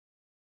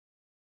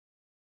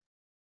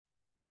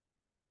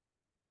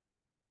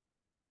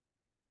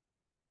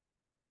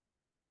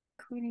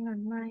Recording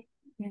on my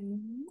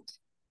end.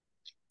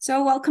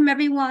 So welcome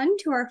everyone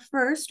to our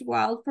first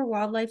Wild for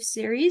Wildlife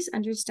series,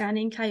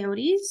 Understanding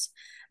Coyotes.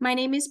 My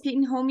name is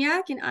Peyton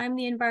Homiak and I'm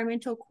the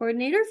Environmental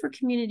Coordinator for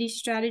Community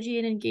Strategy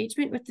and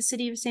Engagement with the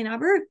City of St.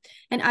 Albert,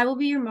 and I will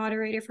be your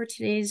moderator for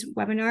today's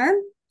webinar.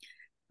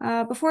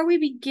 Before we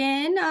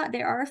begin,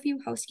 there are a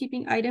few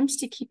housekeeping items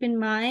to keep in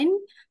mind.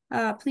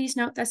 Please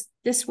note that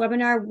this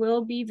webinar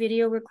will be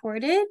video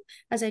recorded.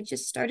 As I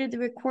just started the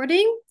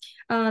recording,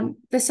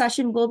 the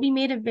session will be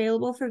made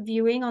available for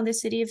viewing on the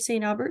City of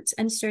St. Albert's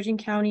and Sturgeon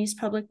County's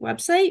public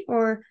website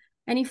or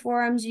any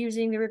forums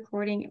using the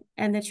recording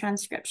and the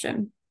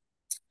transcription.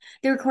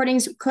 The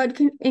recordings could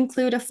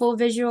include a full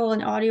visual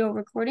and audio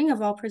recording of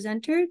all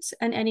presenters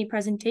and any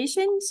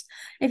presentations.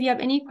 If you have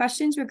any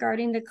questions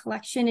regarding the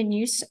collection and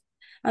use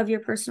of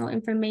your personal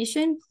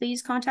information,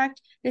 please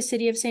contact the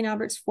City of St.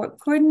 Albert's FOIP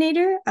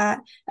coordinator at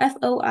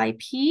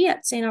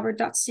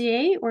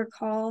foip@stalbert.ca or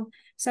call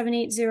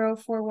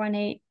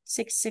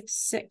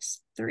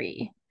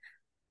 780-418-6663.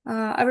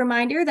 A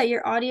reminder that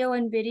your audio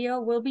and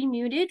video will be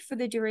muted for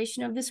the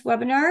duration of this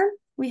webinar.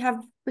 We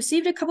have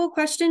received a couple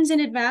questions in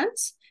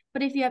advance,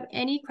 but if you have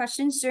any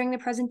questions during the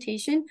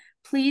presentation,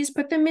 please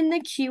put them in the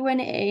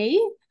Q&A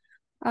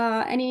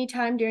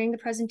anytime during the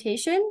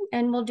presentation,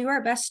 and we'll do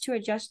our best to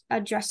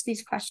address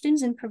these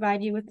questions and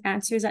provide you with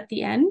answers at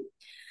the end.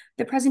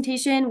 The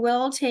presentation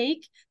will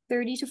take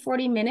 30 to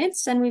 40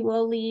 minutes, and we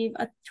will leave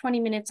 20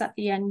 minutes at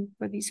the end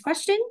for these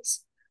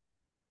questions.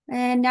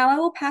 And now I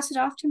will pass it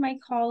off to my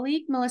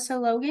colleague, Melissa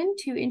Logan,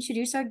 to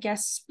introduce our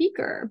guest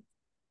speaker.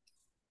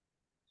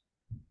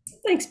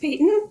 Thanks,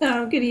 Peyton.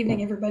 Good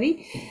evening,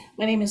 everybody.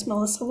 My name is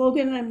Melissa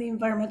Logan. I'm the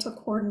Environmental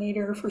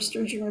Coordinator for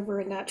Sturgeon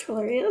River and Natural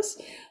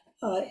Areas.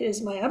 It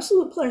is my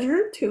absolute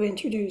pleasure to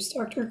introduce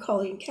Dr.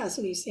 Colleen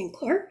Cassady St.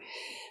 Clair.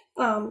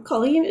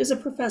 Colleen is a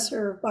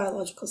professor of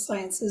biological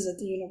sciences at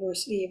the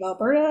University of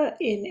Alberta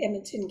in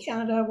Edmonton,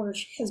 Canada, where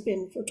she has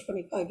been for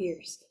 25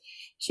 years.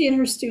 She and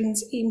her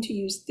students aim to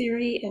use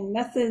theory and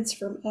methods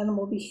from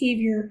animal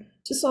behavior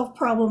to solve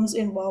problems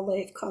in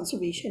wildlife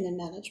conservation and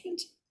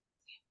management.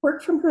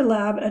 Work from her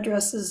lab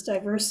addresses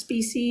diverse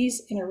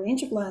species in a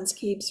range of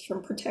landscapes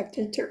from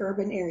protected to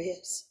urban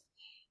areas.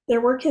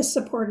 Their work has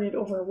supported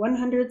over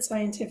 100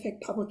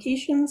 scientific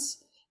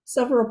publications,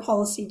 several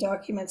policy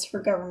documents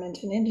for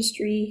government and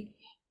industry,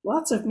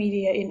 lots of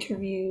media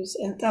interviews,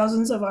 and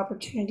thousands of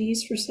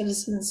opportunities for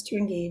citizens to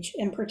engage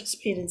and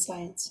participate in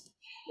science.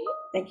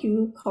 Thank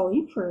you,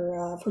 Colleen,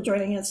 for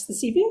joining us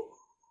this evening.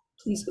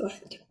 Please go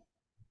ahead.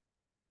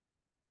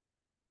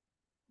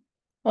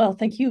 Well,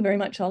 thank you very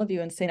much, all of you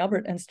in St.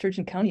 Albert and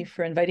Sturgeon County,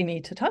 for inviting me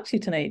to talk to you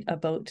tonight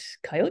about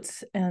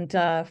coyotes and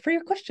for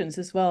your questions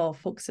as well,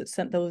 folks that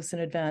sent those in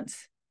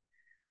advance.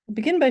 I'll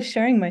begin by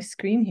sharing my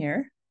screen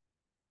here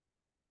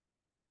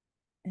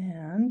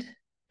and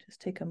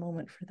just take a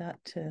moment for that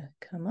to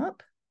come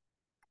up.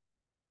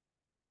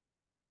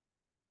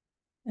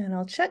 And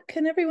I'll check,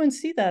 can everyone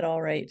see that all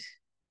right?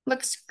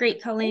 Looks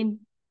great,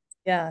 Colleen.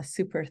 Yeah,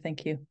 super,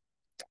 thank you.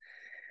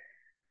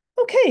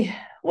 Okay,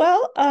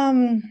 well,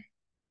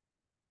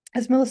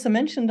 as Melissa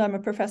mentioned, I'm a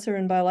professor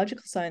in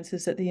biological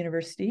sciences at the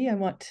university. I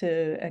want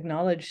to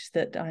acknowledge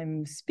that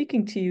I'm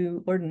speaking to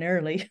you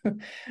ordinarily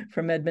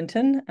from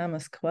Edmonton,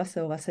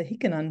 Amaskawasa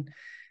Wasahikanan,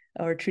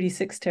 or Treaty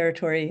 6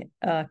 territory.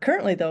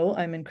 Currently, though,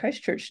 I'm in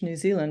Christchurch, New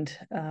Zealand,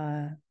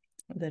 the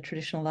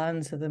traditional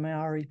lands of the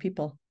Maori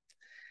people.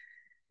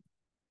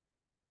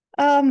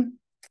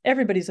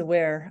 Everybody's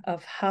aware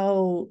of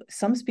how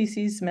some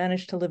species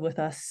manage to live with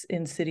us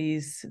in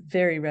cities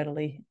very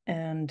readily,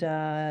 and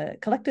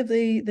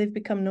collectively they've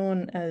become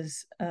known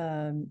as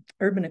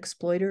urban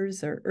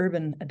exploiters or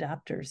urban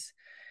adapters.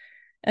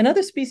 And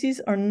other species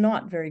are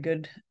not very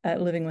good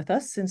at living with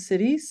us in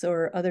cities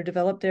or other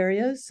developed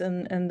areas,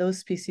 and those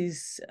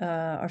species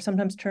are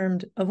sometimes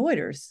termed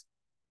avoiders.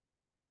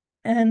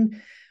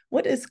 And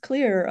what is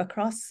clear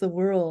across the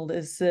world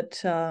is that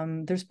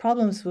there's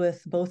problems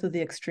with both of the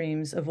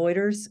extremes,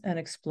 avoiders and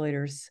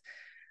exploiters.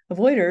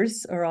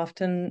 Avoiders are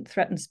often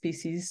threatened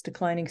species,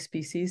 declining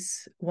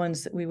species,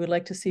 ones that we would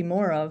like to see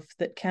more of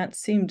that can't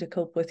seem to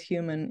cope with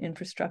human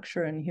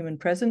infrastructure and human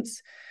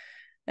presence.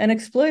 And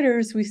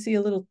exploiters we see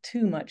a little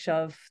too much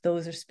of.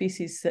 Those are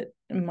species that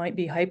might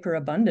be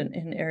hyperabundant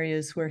in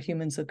areas where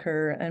humans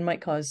occur and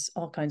might cause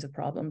all kinds of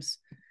problems.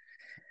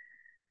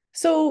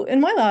 So in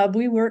my lab,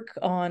 we work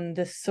on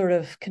this sort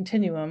of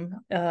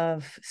continuum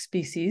of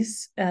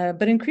species,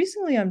 but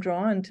increasingly I'm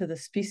drawn to the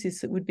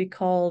species that would be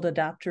called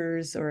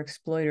adapters or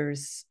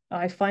exploiters.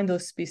 I find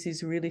those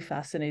species really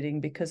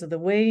fascinating because of the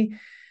way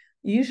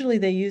usually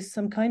they use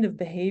some kind of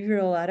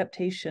behavioral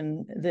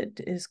adaptation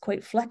that is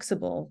quite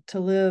flexible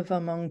to live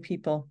among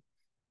people.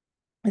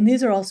 And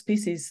these are all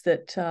species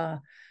that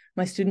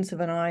my students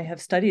and I have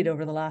studied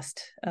over the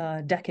last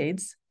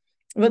decades.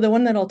 But the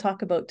one that I'll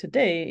talk about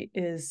today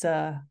is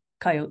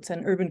coyotes,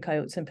 and urban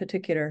coyotes in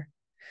particular.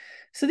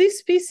 So these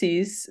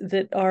species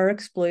that are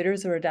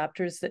exploiters or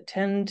adapters that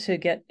tend to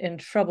get in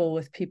trouble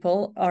with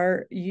people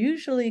are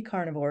usually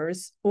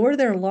carnivores, or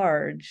they're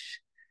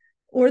large,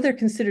 or they're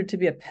considered to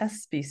be a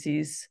pest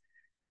species,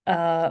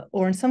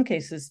 or in some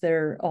cases,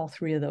 they're all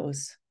three of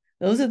those.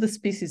 Those are the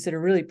species that are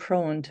really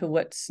prone to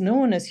what's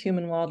known as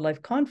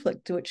human-wildlife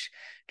conflict, which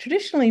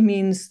traditionally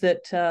means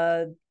that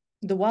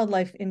the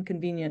wildlife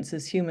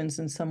inconveniences humans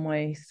in some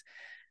ways.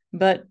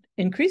 But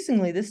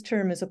increasingly, this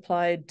term is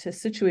applied to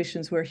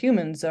situations where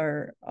humans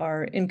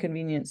are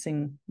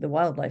inconveniencing the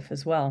wildlife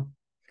as well.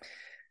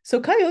 So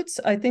coyotes,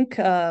 I think,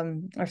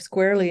 are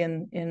squarely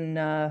in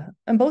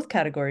both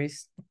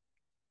categories.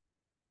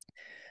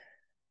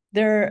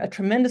 They're a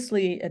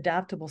tremendously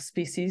adaptable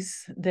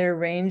species. Their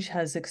range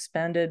has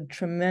expanded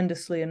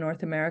tremendously in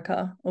North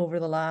America over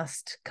the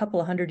last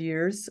couple of hundred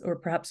years, or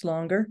perhaps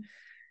longer.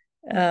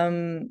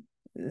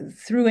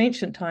 Through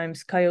ancient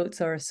times,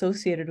 coyotes are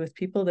associated with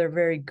people. They're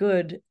very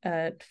good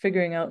at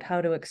figuring out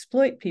how to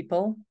exploit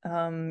people,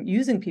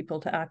 using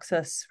people to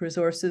access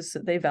resources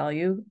that they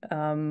value,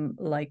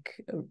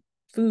 like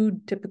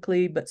food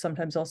typically, but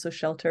sometimes also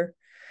shelter.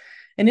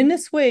 And in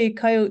this way,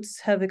 coyotes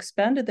have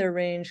expanded their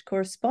range,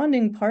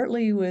 corresponding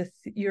partly with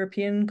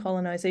European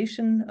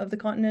colonization of the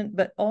continent,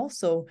 but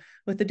also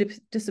with the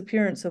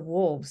disappearance of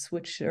wolves,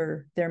 which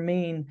are their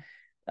main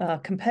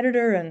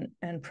competitor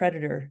and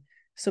predator.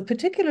 So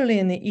particularly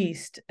in the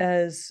East,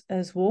 as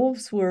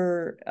wolves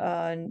were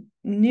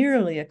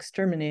nearly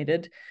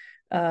exterminated,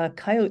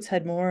 coyotes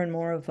had more and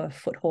more of a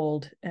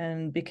foothold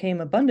and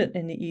became abundant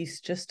in the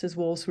East just as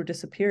wolves were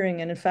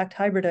disappearing, and in fact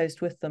hybridized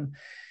with them.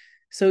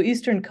 So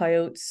eastern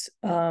coyotes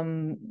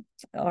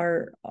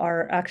are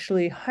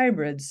actually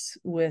hybrids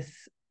with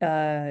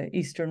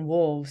eastern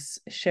wolves,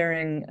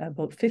 sharing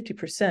about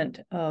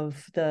 50%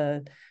 of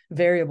the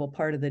variable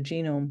part of the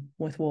genome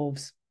with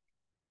wolves.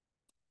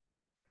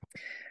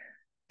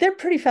 They're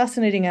pretty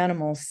fascinating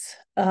animals.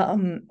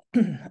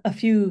 A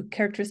few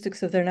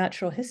characteristics of their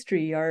natural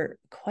history are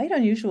quite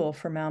unusual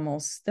for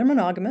mammals. They're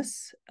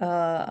monogamous.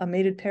 A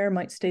mated pair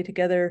might stay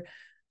together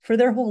for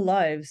their whole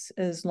lives,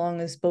 as long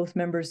as both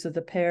members of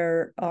the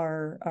pair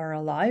are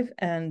alive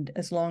and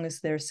as long as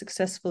they're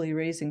successfully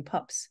raising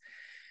pups.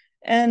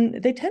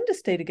 And they tend to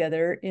stay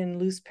together in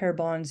loose pair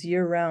bonds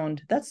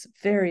year-round. That's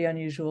very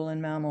unusual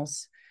in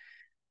mammals.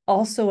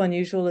 Also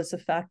unusual is the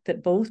fact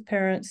that both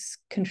parents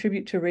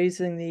contribute to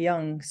raising the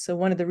young. So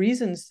one of the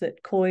reasons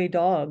that coy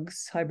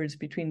dogs, hybrids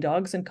between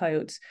dogs and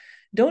coyotes,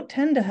 don't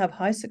tend to have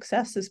high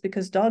success is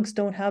because dogs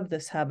don't have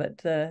this habit.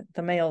 The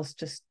males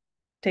just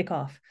take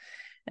off.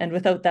 And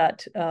without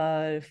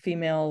that,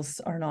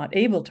 females are not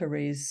able to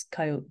raise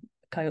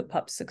coyote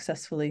pups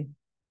successfully.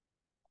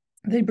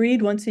 They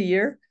breed once a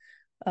year.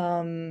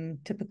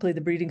 Typically,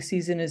 the breeding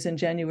season is in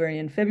January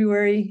and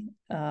February.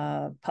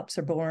 Pups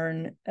are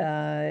born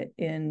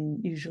in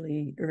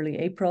usually early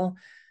April.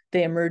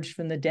 They emerge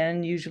from the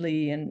den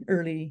usually in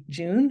early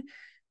June.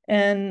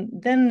 And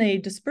then they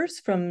disperse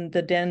from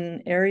the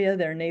den area,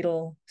 their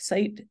natal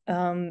site,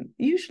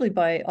 usually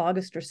by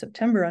August or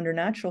September under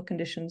natural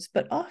conditions.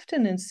 But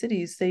often in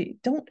cities, they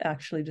don't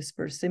actually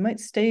disperse. They might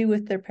stay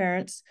with their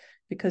parents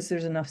because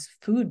there's enough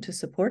food to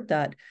support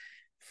that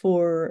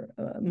for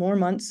more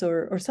months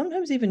or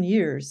sometimes even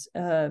years,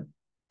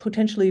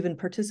 potentially even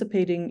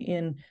participating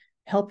in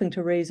helping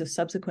to raise a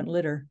subsequent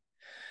litter.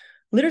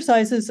 Litter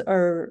sizes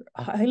are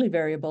highly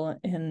variable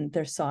in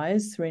their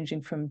size,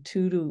 ranging from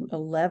 2 to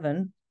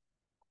 11.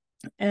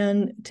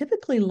 And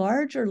typically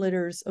larger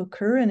litters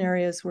occur in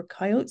areas where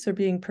coyotes are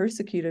being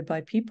persecuted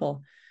by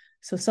people.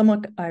 So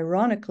somewhat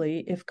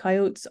ironically, if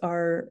coyotes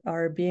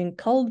are being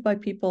culled by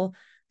people,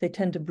 they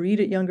tend to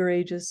breed at younger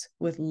ages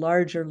with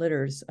larger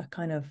litters, a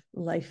kind of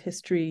life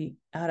history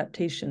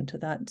adaptation to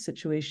that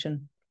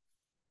situation.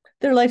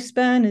 Their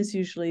lifespan is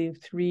usually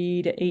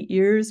 3 to 8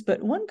 years,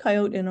 but one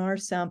coyote in our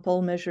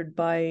sample measured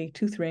by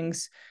tooth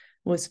rings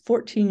was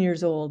 14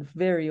 years old,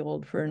 very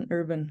old for an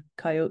urban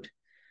coyote.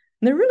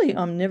 And they're really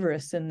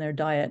omnivorous in their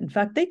diet. In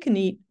fact, they can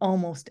eat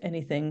almost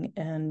anything.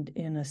 And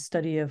in a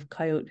study of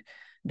coyote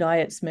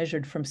diets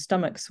measured from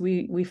stomachs,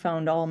 we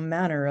found all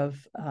manner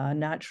of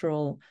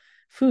natural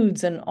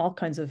foods and all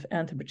kinds of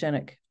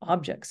anthropogenic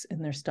objects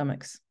in their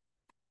stomachs.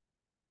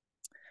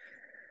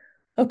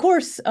 Of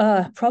course,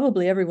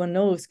 probably everyone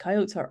knows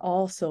coyotes are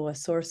also a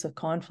source of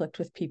conflict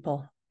with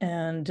people.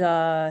 And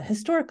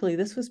historically,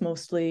 this was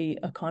mostly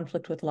a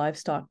conflict with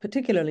livestock,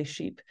 particularly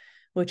sheep,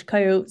 which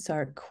coyotes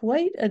are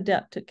quite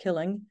adept at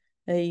killing.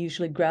 They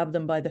usually grab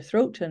them by the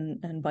throat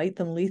and bite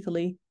them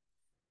lethally.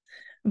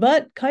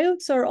 But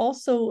coyotes are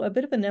also a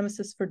bit of a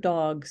nemesis for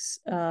dogs.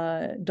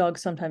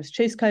 Dogs sometimes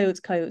chase coyotes,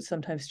 coyotes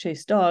sometimes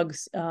chase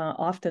dogs.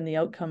 Often the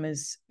outcome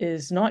is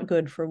not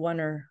good for one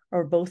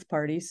or both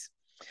parties.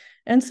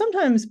 And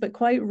sometimes, but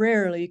quite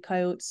rarely,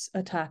 coyotes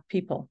attack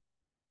people.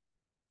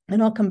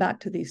 And I'll come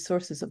back to these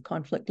sources of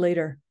conflict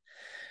later.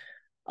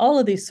 All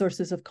of these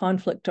sources of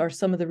conflict are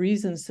some of the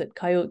reasons that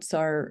coyotes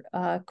are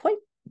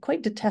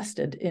quite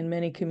detested in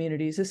many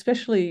communities,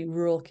 especially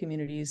rural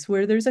communities,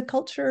 where there's a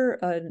culture,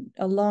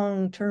 a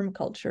long-term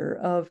culture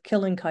of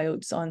killing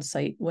coyotes on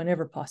site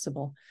whenever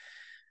possible.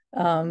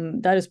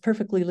 That is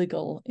perfectly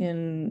legal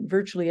in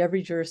virtually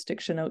every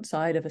jurisdiction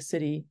outside of a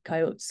city.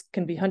 Coyotes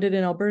can be hunted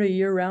in Alberta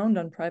year-round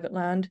on private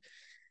land.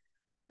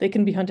 They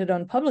can be hunted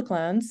on public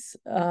lands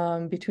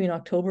between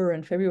October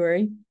and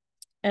February,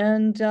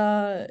 and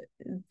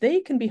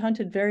they can be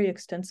hunted very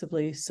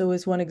extensively. So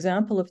as one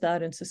example of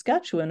that, in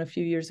Saskatchewan a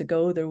few years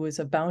ago, there was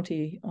a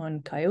bounty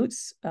on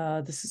coyotes.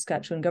 The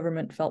Saskatchewan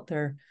government felt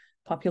their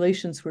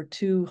populations were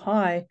too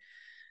high.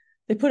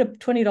 They put a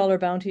 $20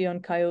 bounty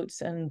on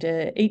coyotes, and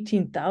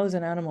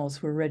 18,000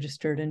 animals were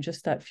registered in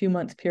just that few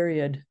month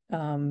period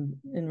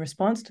in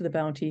response to the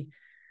bounty.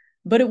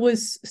 But it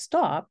was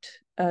stopped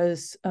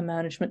as a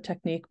management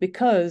technique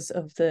because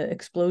of the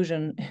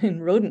explosion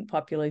in rodent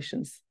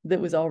populations that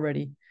was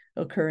already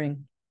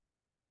occurring.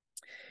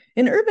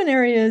 In urban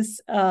areas,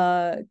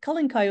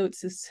 culling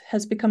coyotes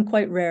has become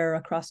quite rare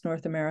across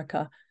North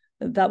America.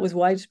 That was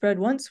widespread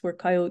once, where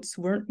coyotes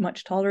weren't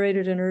much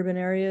tolerated in urban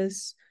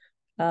areas.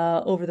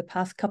 Over the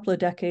past couple of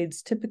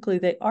decades, typically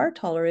they are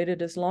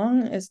tolerated as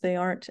long as they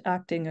aren't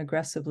acting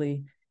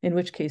aggressively, in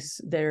which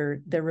case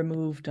they're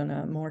removed in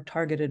a more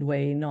targeted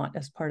way, not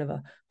as part of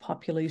a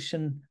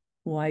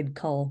population-wide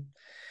cull.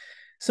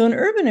 So in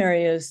urban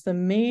areas, the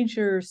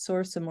major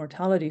source of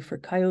mortality for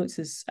coyotes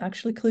is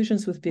actually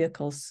collisions with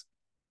vehicles.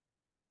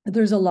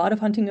 There's a lot of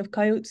hunting of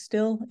coyotes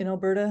still in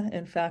Alberta.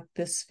 In fact,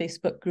 this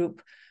Facebook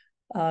group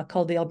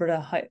called the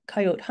Alberta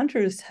Coyote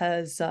Hunters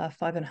has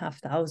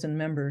 5,500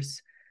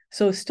 members.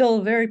 So still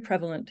a very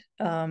prevalent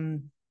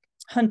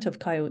hunt of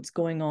coyotes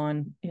going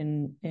on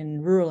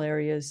in rural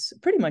areas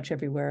pretty much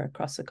everywhere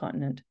across the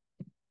continent.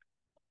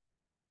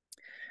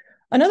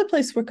 Another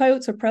place where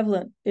coyotes are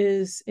prevalent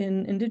is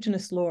in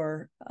Indigenous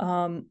lore.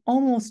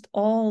 Almost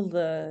all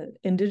the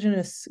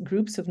Indigenous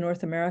groups of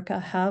North America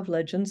have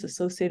legends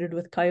associated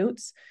with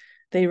coyotes.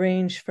 They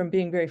range from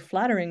being very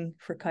flattering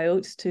for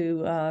coyotes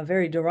to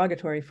very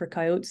derogatory for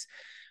coyotes.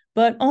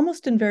 But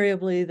almost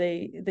invariably,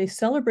 they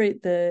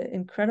celebrate the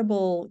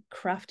incredible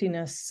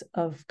craftiness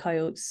of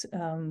coyotes,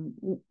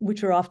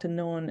 which are often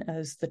known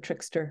as the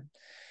trickster.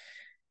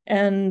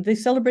 And they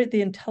celebrate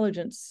the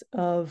intelligence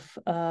of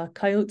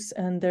coyotes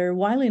and their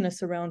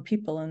wiliness around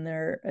people and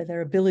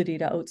their ability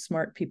to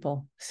outsmart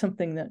people,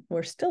 something that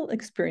we're still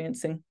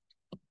experiencing.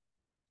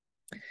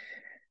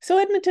 So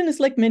Edmonton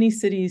is like many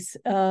cities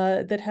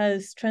that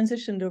has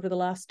transitioned over the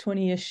last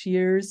 20-ish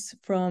years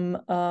from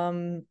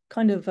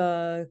kind of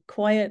a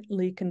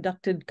quietly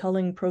conducted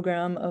culling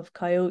program of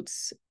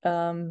coyotes,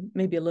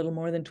 maybe a little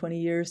more than 20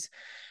 years,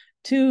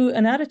 to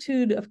an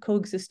attitude of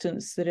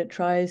coexistence that it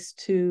tries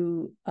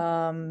to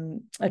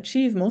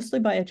achieve mostly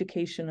by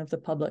education of the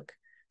public.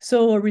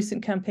 So a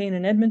recent campaign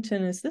in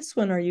Edmonton is this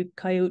one: are you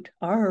coyote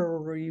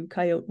or are you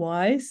coyote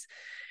wise?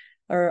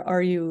 Or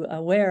are you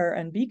aware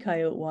and be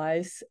coyote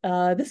wise?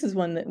 This is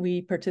one that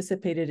we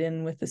participated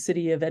in with the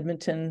city of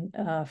Edmonton,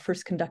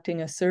 first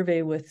conducting a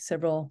survey with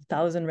several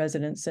thousand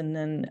residents and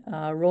then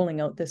rolling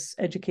out this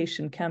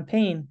education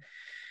campaign.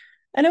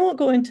 And I won't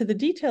go into the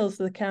details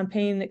of the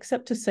campaign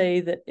except to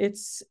say that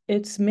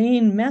its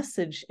main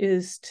message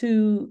is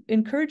to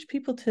encourage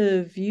people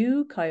to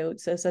view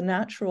coyotes as a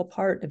natural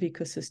part of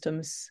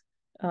ecosystems.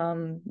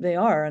 They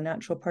are a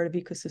natural part of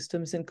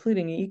ecosystems,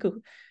 including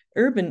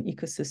urban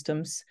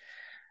ecosystems.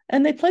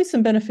 And they play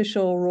some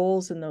beneficial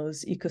roles in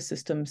those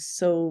ecosystems.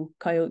 So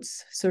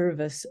coyotes serve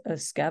as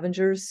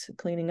scavengers,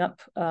 cleaning up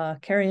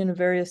carrion of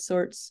various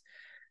sorts.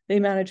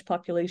 They manage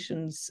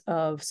populations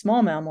of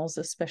small mammals,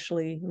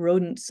 especially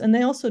rodents, and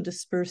they also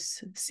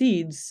disperse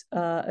seeds,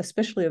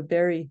 especially of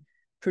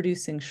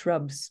berry-producing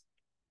shrubs.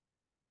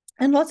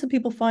 And lots of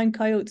people find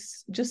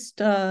coyotes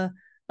just a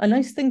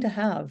nice thing to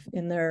have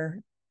in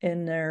their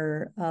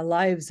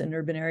lives in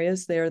urban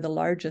areas. They are the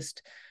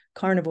largest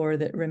carnivore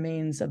that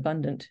remains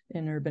abundant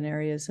in urban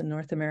areas in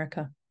North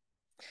America.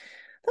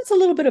 That's a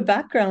little bit of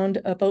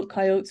background about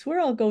coyotes.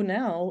 Where I'll go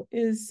now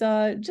is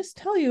just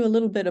tell you a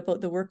little bit about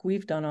the work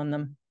we've done on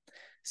them.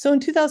 So in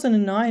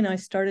 2009, I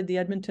started the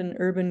Edmonton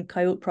Urban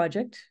Coyote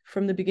Project.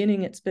 From the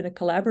beginning, it's been a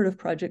collaborative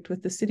project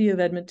with the City of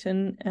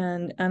Edmonton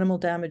and Animal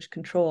Damage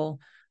Control,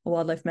 a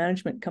wildlife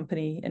management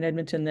company in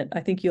Edmonton that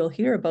I think you'll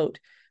hear about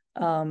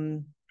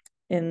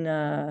in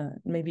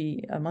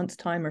maybe a month's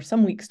time or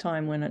some weeks'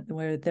 time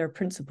where their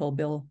principal,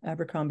 Bill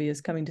Abercrombie,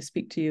 is coming to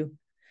speak to you.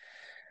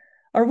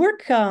 Our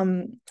work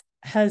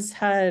has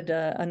had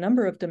a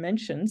number of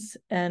dimensions,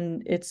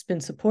 and it's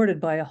been supported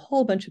by a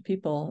whole bunch of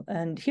people.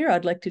 And here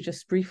I'd like to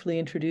just briefly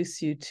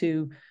introduce you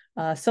to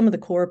some of the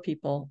core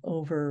people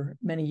over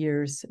many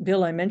years.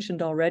 Bill, I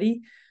mentioned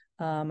already.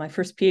 My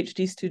first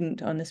PhD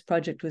student on this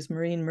project was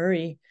Maureen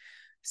Murray.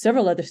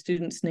 Several other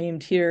students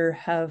named here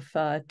have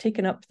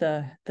taken up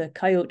the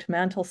coyote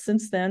mantle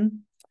since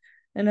then.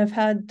 And I've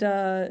had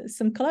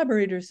some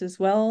collaborators as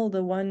well.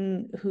 The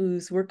one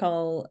whose work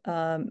I'll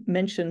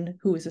mention,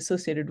 who is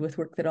associated with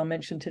work that I'll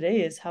mention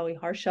today, is Howie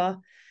Harshaw.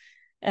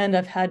 And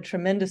I've had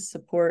tremendous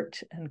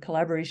support and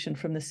collaboration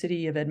from the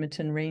City of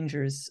Edmonton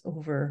Rangers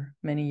over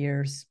many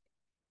years.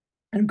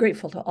 I'm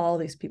grateful to all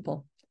these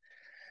people.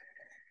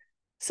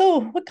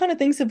 So what kind of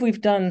things have we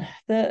done?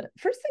 The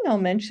first thing I'll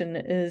mention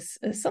is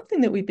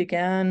something that we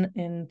began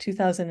in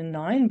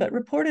 2009, but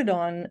reported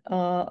on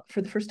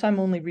for the first time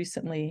only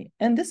recently.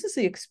 And this is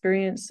the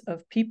experience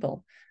of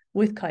people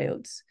with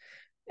coyotes.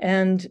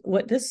 And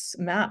what this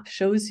map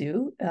shows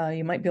you,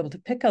 you might be able to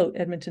pick out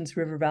Edmonton's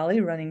River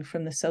Valley running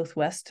from the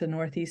southwest to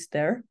northeast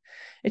there.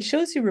 It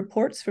shows you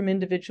reports from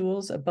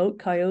individuals about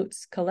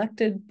coyotes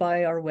collected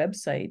by our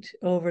website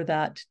over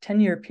that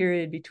 10-year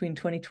period between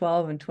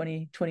 2012 and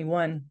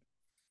 2021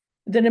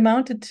 that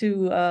amounted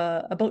to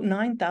about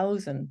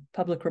 9,000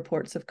 public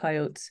reports of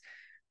coyotes,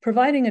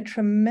 providing a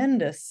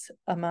tremendous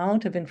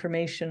amount of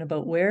information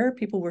about where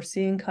people were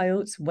seeing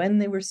coyotes, when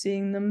they were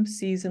seeing them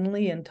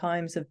seasonally and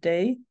times of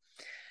day.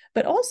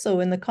 But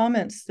also in the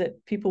comments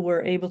that people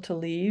were able to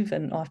leave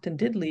and often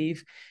did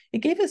leave, it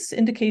gave us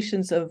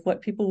indications of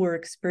what people were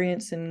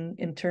experiencing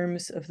in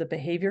terms of the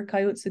behavior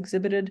coyotes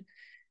exhibited,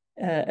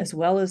 as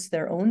well as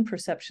their own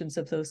perceptions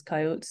of those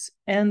coyotes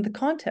and the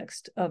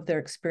context of their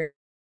experience.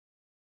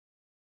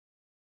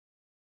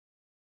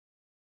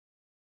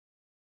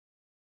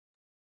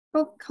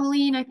 Oh,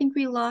 Colleen, I think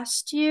we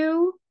lost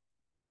you.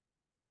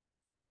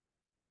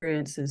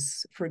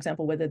 Experiences, for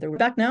example, whether they were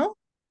back now.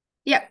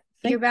 Yep,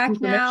 you're back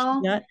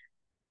now.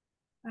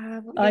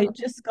 I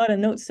just got a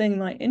note saying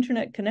my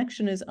internet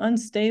connection is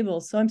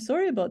unstable, so I'm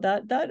sorry about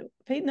that.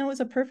 Peyton, that was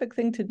a perfect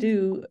thing to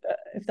do.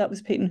 If that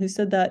was Peyton who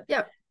said that,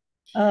 yep.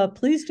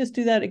 Please just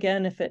do that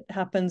again if it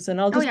happens,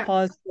 and I'll just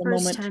pause for a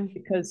moment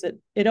because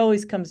it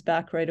always comes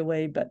back right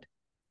away. But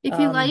if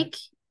you like,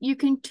 you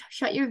can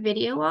shut your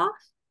video off.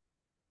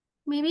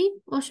 Maybe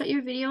we'll shut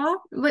your video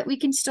off, but we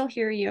can still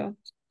hear you.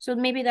 So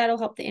maybe that'll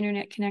help the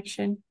internet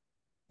connection.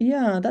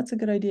 Yeah, that's a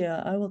good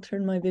idea. I will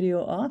turn my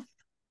video off.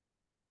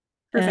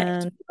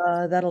 Perfect.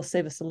 And that'll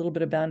save us a little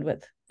bit of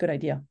bandwidth. Good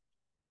idea.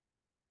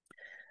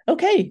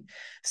 Okay,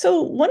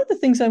 so one of the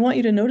things I want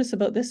you to notice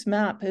about this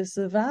map is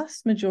the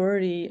vast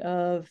majority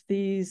of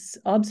these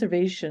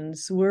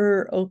observations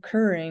were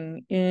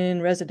occurring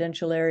in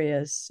residential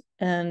areas.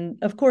 And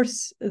of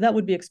course, that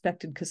would be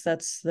expected because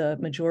that's the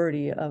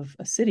majority of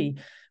a city.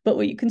 But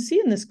what you can see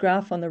in this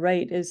graph on the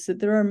right is that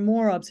there are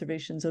more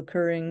observations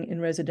occurring in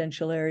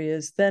residential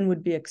areas than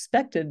would be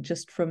expected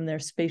just from their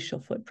spatial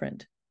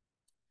footprint.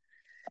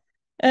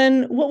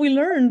 And what we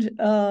learned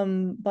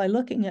by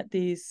looking at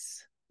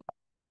these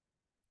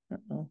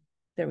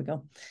there we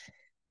go.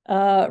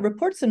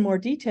 Reports in more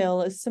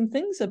detail is some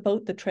things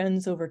about the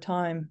trends over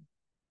time.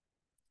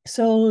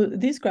 So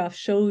these graphs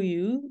show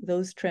you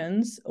those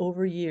trends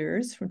over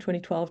years from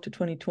 2012 to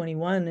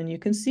 2021, and you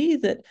can see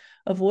that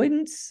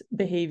avoidance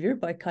behavior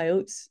by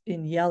coyotes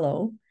in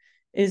yellow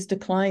is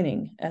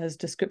declining as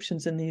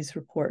descriptions in these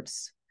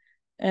reports.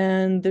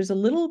 And there's a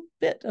little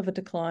bit of a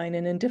decline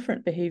in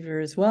indifferent behavior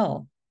as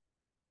well.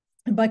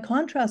 And by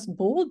contrast,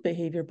 bold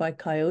behavior by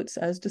coyotes,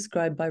 as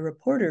described by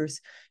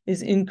reporters,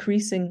 is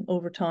increasing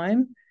over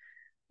time.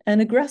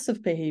 And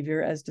aggressive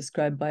behavior, as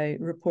described by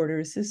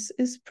reporters,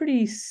 is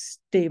pretty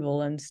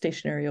stable and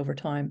stationary over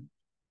time.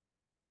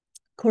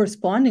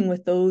 Corresponding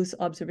with those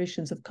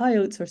observations of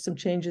coyotes are some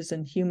changes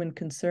in human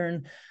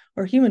concern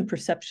or human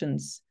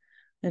perceptions.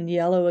 In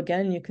yellow,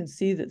 again, you can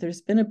see that there's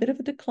been a bit of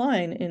a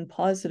decline in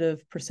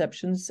positive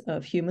perceptions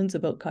of humans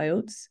about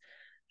coyotes.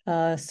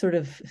 Sort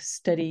of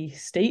steady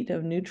state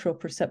of neutral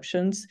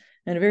perceptions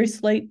and a very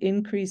slight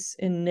increase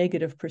in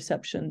negative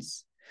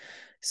perceptions.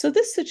 So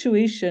this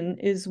situation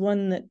is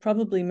one that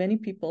probably many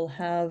people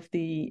have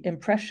the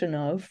impression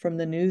of from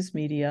the news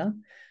media,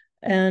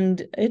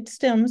 and it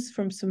stems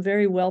from some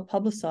very well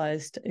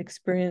publicized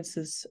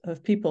experiences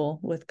of people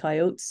with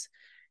coyotes.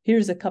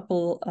 Here's a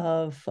couple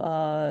of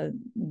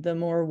the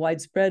more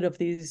widespread of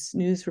these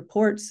news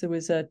reports. There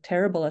was a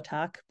terrible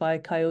attack by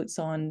coyotes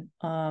on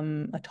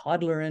a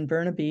toddler in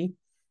Burnaby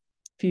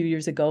a few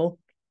years ago.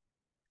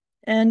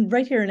 And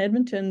right here in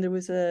Edmonton, there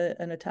was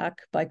an attack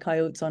by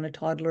coyotes on a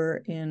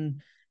toddler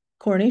in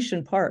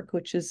Coronation Park,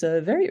 which is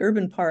a very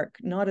urban park,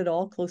 not at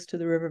all close to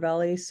the River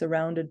Valley,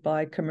 surrounded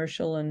by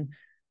commercial and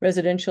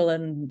residential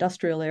and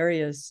industrial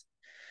areas.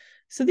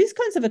 So these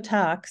kinds of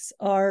attacks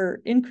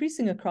are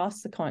increasing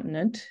across the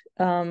continent,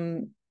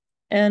 and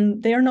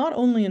they are not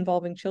only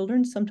involving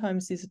children.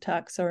 Sometimes these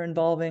attacks are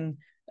involving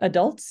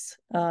adults,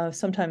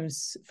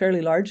 sometimes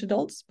fairly large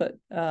adults, but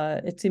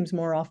it seems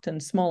more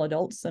often small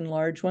adults than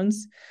large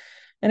ones.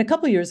 And a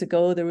couple of years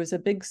ago, there was a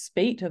big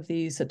spate of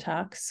these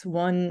attacks,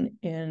 one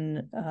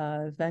in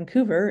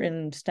Vancouver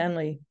in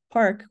Stanley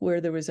Park, where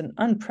there was an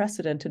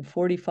unprecedented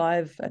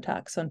 45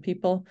 attacks on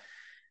people,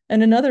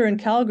 and another in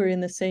Calgary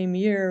in the same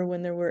year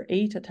when there were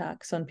 8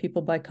 attacks on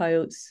people by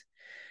coyotes.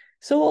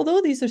 So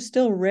although these are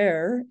still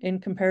rare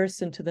in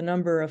comparison to the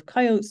number of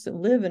coyotes that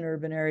live in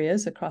urban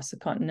areas across the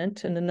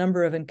continent and the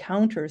number of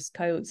encounters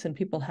coyotes and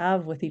people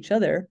have with each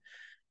other,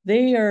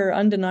 they are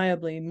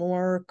undeniably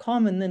more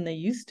common than they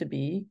used to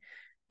be.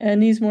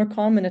 And these more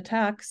common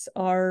attacks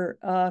are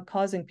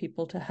causing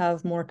people to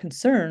have more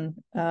concern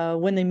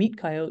when they meet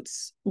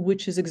coyotes,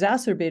 which is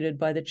exacerbated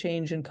by the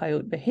change in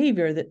coyote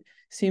behavior that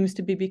seems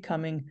to be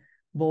becoming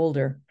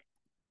bolder.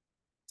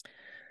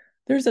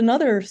 There's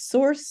another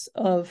source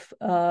of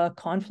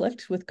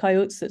conflict with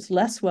coyotes that's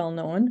less well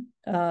known.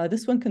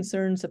 This one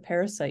concerns a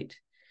parasite.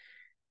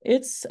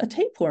 It's a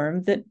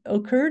tapeworm that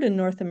occurred in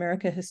North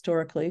America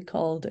historically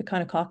called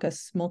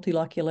Echinococcus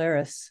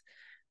multilocularis.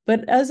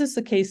 But as is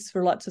the case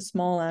for lots of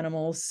small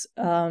animals,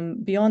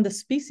 beyond the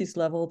species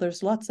level,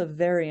 there's lots of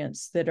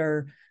variants that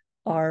are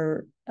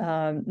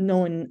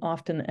known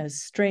often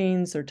as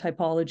strains or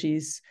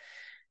typologies.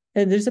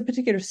 And there's a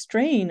particular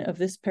strain of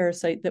this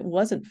parasite that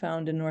wasn't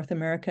found in North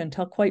America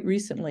until quite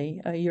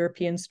recently, a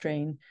European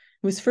strain.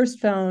 It was first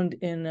found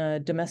in a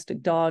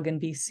domestic dog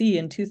in BC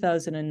in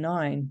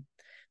 2009.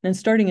 And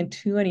starting in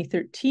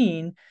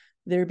 2013,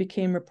 there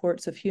became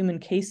reports of human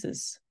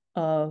cases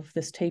of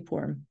this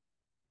tapeworm.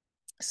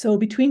 So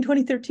between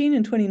 2013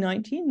 and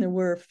 2019, there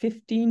were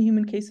 15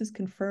 human cases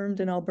confirmed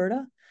in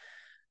Alberta.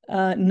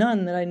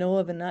 None that I know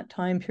of in that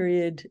time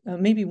period,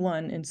 maybe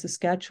one in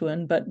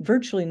Saskatchewan, but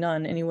virtually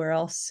none anywhere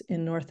else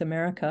in North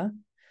America.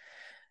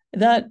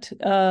 That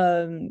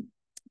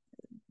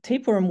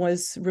tapeworm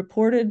was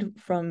reported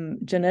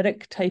from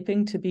genetic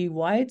typing to be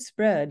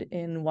widespread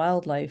in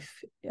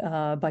wildlife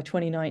by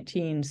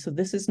 2019. So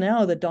this is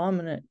now the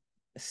dominant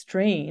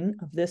strain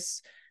of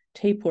this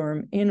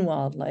tapeworm in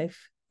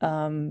wildlife,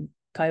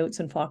 coyotes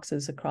and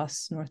foxes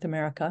across North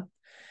America.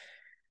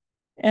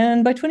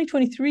 And by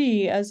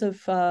 2023, as of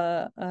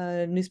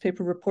a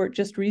newspaper report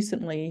just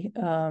recently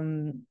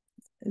that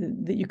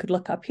you could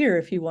look up here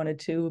if you wanted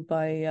to,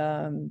 by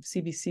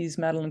CBC's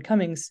Madeline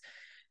Cummings,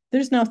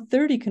 there's now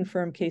 30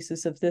 confirmed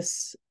cases of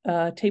this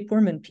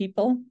tapeworm in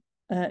people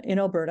in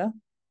Alberta.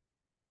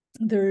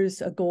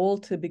 There's a goal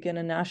to begin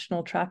a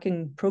national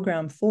tracking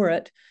program for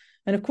it.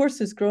 And of course,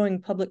 there's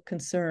growing public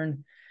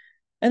concern.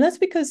 And that's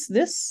because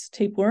this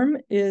tapeworm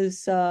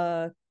is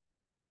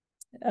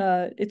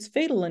it's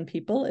fatal in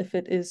people if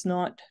it is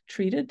not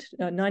treated.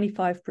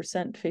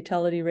 95%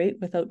 fatality rate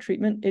without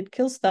treatment. It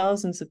kills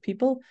thousands of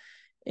people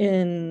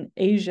in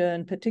Asia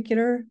in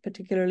particular,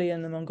 particularly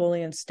in the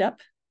Mongolian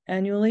steppe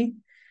annually.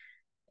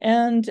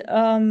 And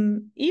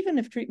even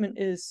if treatment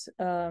is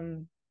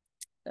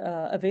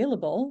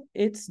available,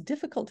 it's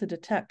difficult to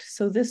detect.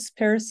 So this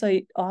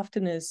parasite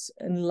often is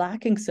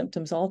lacking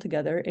symptoms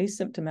altogether,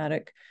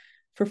 asymptomatic,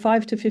 for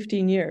 5 to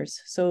 15 years.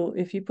 So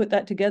if you put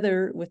that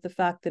together with the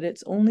fact that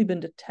it's only been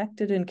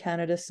detected in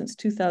Canada since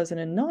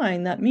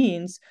 2009, that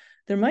means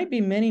there might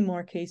be many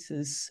more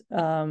cases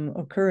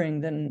occurring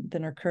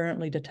than are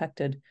currently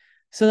detected.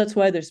 So that's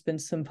why there's been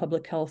some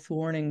public health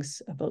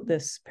warnings about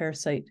this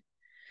parasite.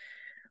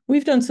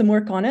 We've done some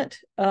work on it.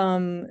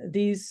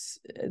 These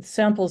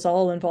samples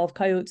all involve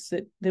coyotes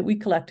that we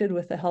collected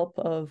with the help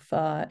of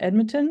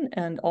Edmonton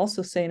and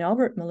also St.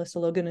 Albert. Melissa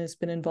Logan has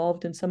been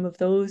involved in some of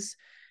those,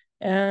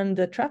 and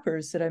the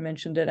trappers that I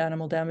mentioned at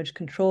Animal Damage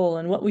Control.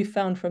 And what we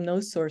found from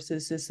those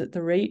sources is that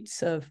the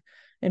rates of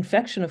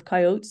infection of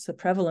coyotes, the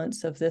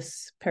prevalence of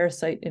this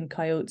parasite in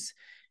coyotes,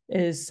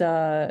 is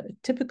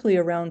typically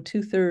around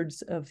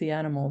 2/3 of the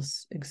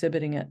animals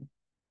exhibiting it.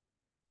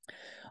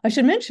 I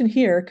should mention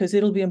here, because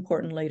it'll be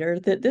important later,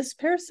 that this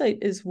parasite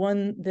is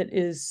one that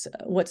is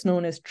what's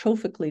known as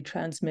trophically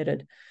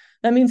transmitted.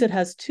 That means it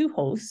has two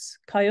hosts.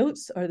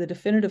 Coyotes are the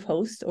definitive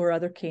host, or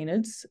other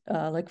canids,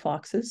 like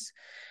foxes.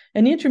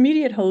 And the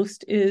intermediate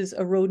host is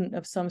a rodent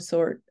of some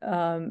sort.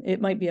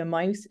 It might be a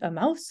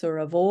mouse or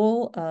a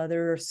vole.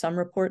 There are some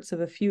reports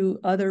of a few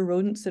other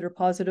rodents that are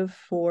positive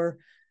for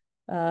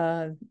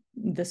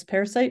this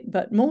parasite,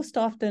 but most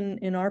often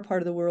in our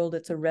part of the world,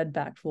 it's a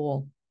red-backed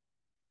vole.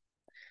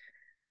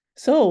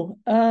 So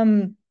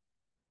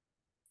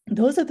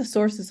those are the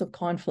sources of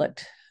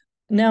conflict.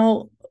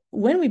 Now,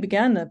 when we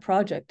began the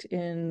project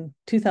in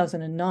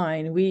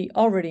 2009, we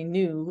already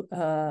knew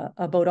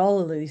about all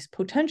of these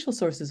potential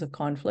sources of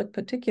conflict,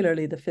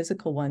 particularly the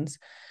physical ones.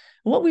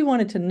 What we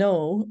wanted to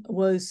know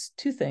was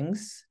two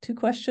things, two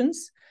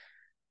questions.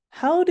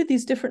 How did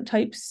these different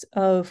types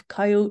of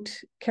coyote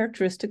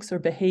characteristics or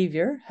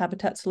behavior,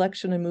 habitat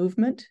selection and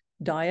movement,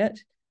 diet,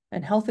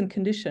 and health and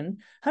condition,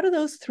 how do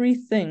those three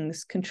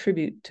things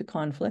contribute to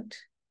conflict?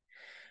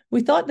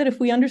 We thought that if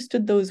we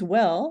understood those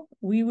well,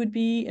 we would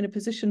be in a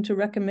position to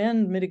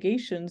recommend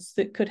mitigations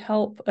that could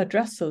help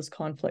address those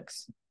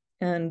conflicts.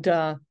 And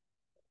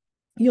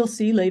you'll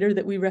see later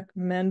that we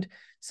recommend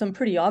some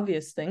pretty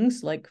obvious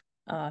things like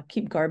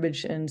keep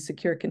garbage in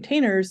secure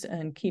containers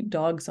and keep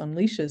dogs on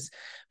leashes,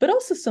 but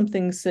also some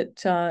things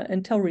that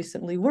until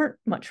recently weren't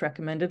much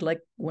recommended,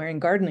 like wearing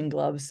gardening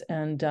gloves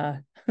and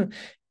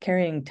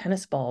carrying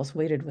tennis balls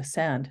weighted with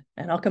sand.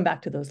 And I'll come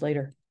back to those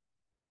later.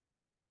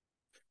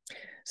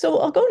 So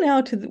I'll go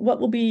now to what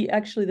will be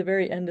actually the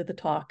very end of the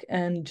talk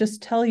and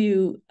just tell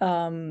you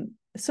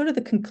sort of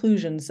the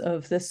conclusions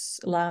of this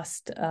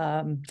last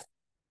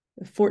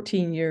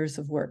 14 years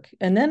of work.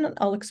 And then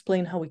I'll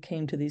explain how we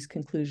came to these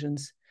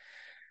conclusions.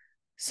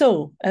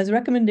 So as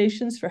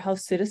recommendations for how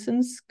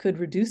citizens could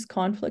reduce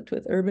conflict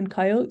with urban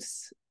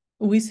coyotes,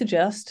 we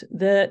suggest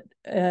that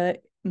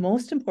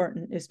most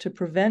important is to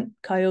prevent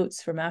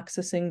coyotes from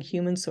accessing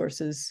human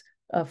sources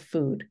of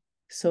food.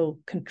 So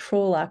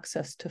control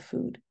access to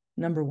food.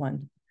 Number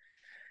one.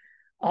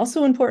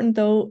 Also important,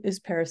 though,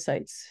 is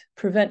parasites.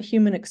 Prevent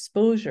human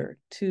exposure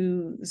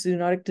to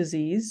zoonotic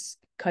disease.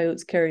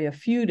 Coyotes carry a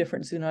few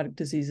different zoonotic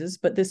diseases,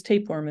 but this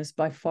tapeworm is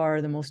by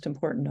far the most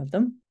important of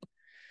them.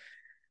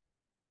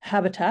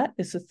 Habitat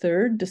is the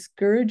third.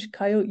 Discourage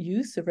coyote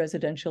use of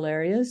residential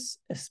areas,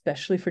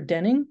 especially for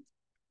denning.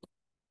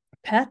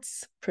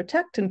 Pets,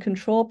 protect and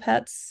control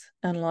pets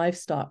and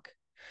livestock.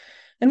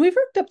 And we've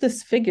worked up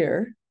this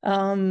figure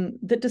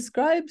that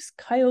describes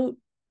coyote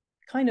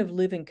kind of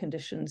living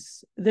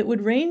conditions that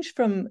would range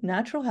from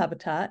natural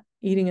habitat,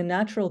 eating a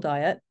natural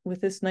diet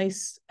with this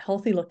nice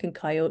healthy looking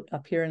coyote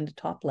up here in the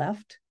top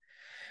left,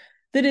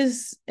 that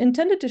is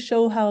intended to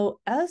show how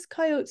as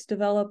coyotes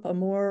develop a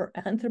more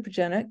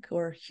anthropogenic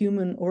or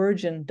human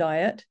origin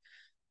diet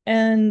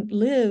and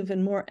live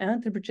in more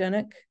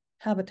anthropogenic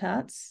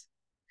habitats,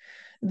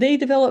 they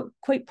develop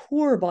quite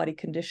poor body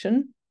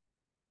condition,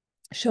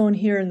 shown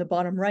here in the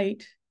bottom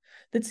right,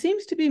 that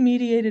seems to be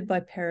mediated by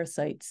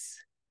parasites.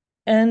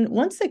 And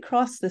once they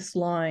cross this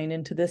line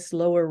into this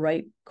lower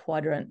right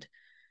quadrant,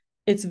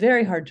 it's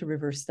very hard to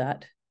reverse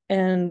that.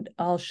 And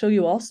I'll show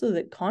you also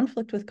that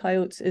conflict with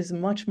coyotes is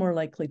much more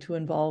likely to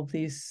involve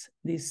these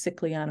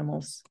sickly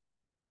animals.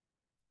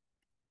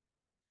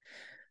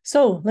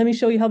 So let me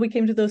show you how we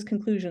came to those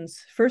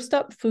conclusions. First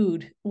up,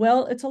 food.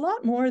 Well, it's a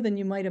lot more than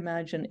you might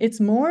imagine. It's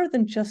more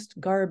than just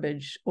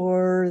garbage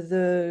or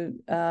the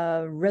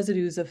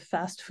residues of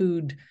fast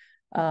food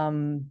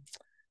that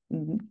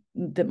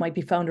might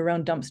be found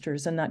around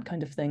dumpsters and that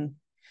kind of thing.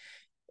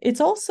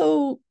 It's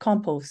also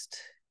compost.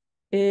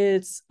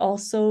 It's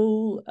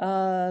also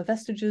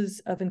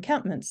vestiges of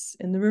encampments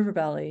in the river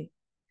valley.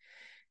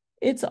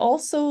 It's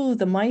also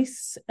the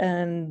mice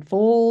and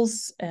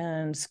voles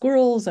and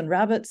squirrels and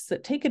rabbits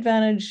that take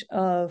advantage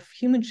of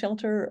human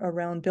shelter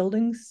around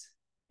buildings.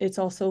 It's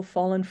also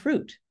fallen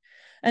fruit.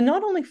 And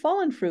not only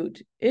fallen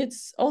fruit,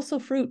 it's also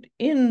fruit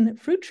in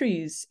fruit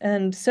trees.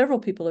 And several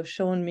people have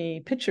shown me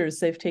pictures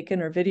they've taken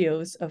or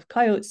videos of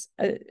coyotes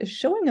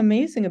showing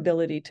amazing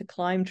ability to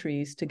climb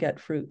trees to get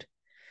fruit.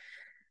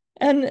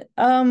 And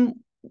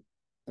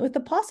with the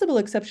possible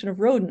exception of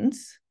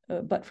rodents,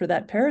 but for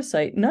that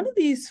parasite, none of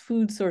these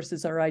food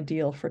sources are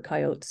ideal for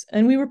coyotes.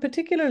 And we were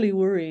particularly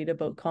worried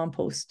about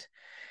compost.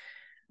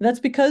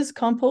 That's because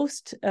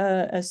compost,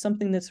 as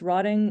something that's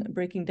rotting,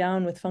 breaking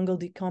down with fungal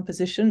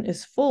decomposition,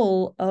 is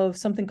full of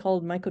something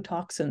called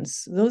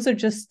mycotoxins. Those are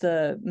just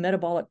the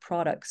metabolic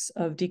products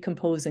of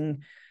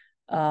decomposing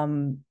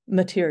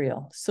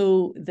material.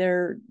 So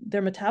they're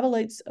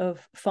metabolites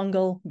of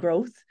fungal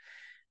growth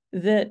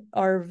that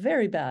are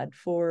very bad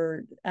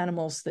for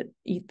animals that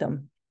eat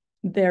them.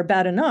 They're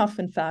bad enough,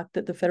 in fact,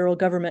 that the federal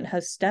government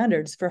has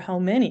standards for how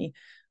many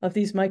of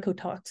these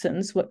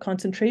mycotoxins, what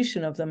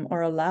concentration of them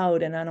are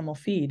allowed in animal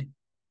feed.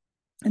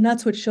 And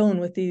that's what's shown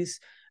with these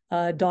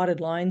dotted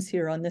lines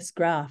here on this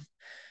graph.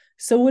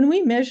 So when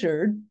we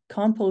measured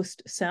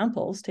compost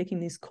samples, taking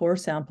these core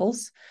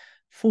samples,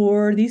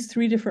 for these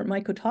 3 different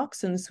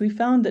mycotoxins, we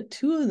found that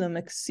 2 of them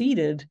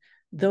exceeded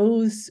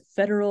those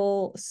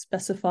federal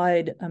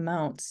specified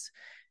amounts.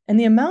 And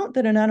the amount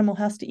that an animal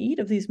has to eat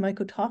of these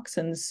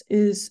mycotoxins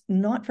is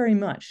not very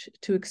much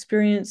to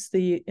experience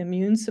the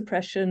immune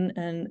suppression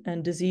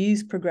and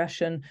disease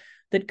progression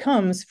that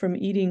comes from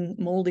eating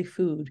moldy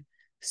food.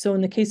 So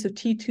in the case of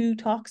T2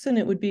 toxin,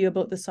 it would be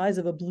about the size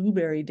of a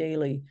blueberry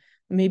daily,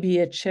 maybe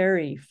a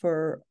cherry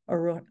for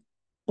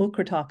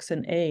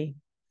ochratoxin A.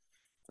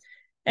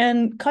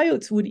 And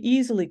coyotes would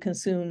easily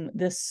consume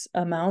this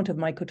amount of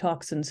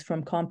mycotoxins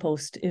from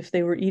compost if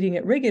they were eating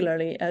it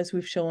regularly, as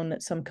we've shown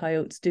that some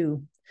coyotes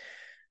do.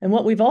 And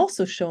what we've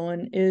also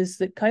shown is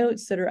that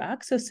coyotes that are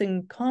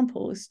accessing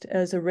compost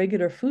as a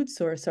regular food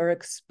source are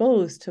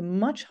exposed to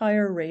much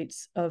higher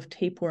rates of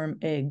tapeworm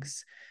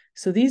eggs.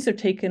 So these are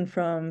taken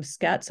from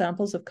scat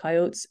samples of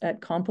coyotes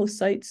at compost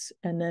sites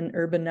and then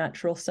urban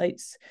natural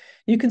sites.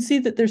 You can see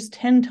that there's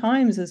 10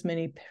 times as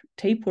many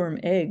tapeworm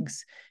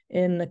eggs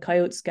in the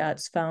coyote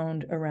scats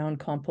found around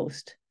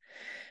compost.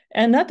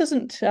 And that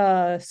doesn't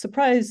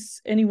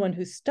surprise anyone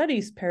who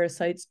studies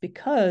parasites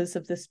because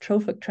of this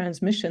trophic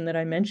transmission that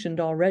I mentioned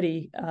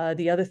already.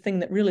 The other thing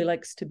that really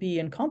likes to be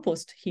in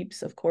compost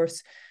heaps, of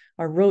course,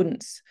 are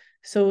rodents.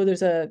 So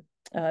there's a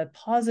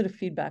positive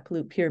feedback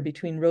loop here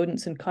between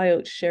rodents and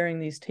coyotes sharing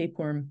these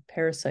tapeworm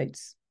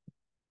parasites.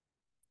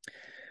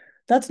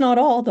 That's not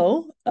all,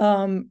 though.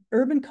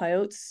 Urban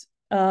coyotes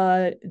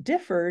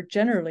differ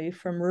generally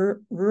from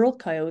rural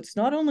coyotes,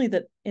 not only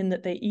that in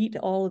that they eat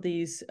all of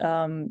these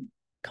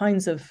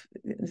kinds of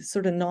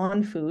sort of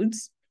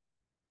non-foods,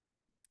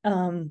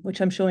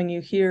 which I'm showing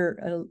you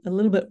here a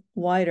little bit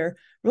wider.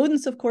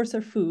 Rodents, of course,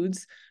 are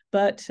foods,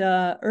 but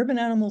urban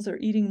animals are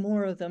eating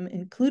more of them,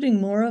 including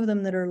more of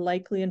them that are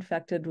likely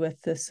infected with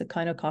this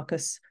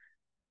Echinococcus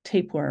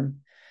tapeworm.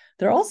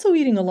 They're also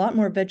eating a lot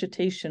more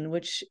vegetation,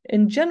 which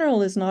in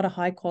general is not a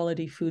high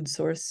quality food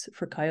source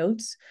for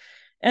coyotes.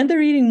 And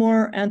they're eating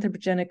more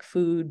anthropogenic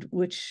food,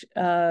 which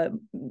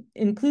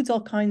includes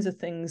all kinds of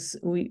things.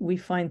 We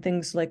find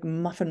things like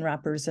muffin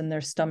wrappers in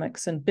their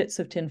stomachs and bits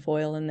of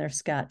tinfoil in their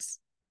scats.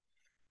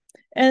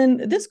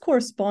 And this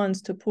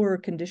corresponds to poorer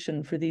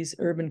condition for these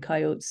urban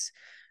coyotes.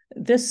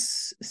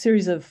 This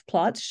series of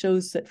plots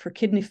shows that for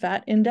kidney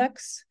fat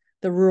index,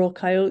 the rural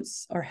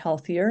coyotes are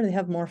healthier. They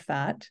have more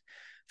fat.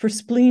 For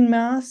spleen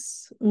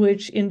mass,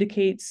 which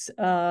indicates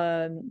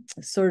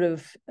sort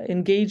of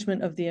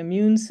engagement of the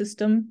immune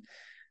system,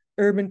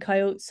 urban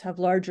coyotes have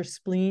larger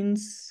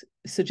spleens,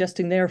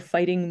 suggesting they're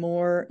fighting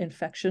more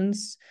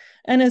infections.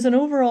 And as an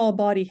overall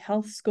body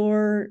health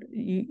score,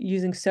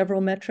 using several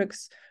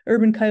metrics,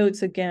 urban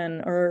coyotes,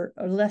 again, are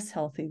less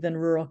healthy than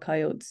rural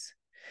coyotes.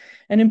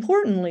 And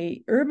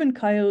importantly, urban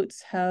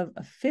coyotes have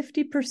a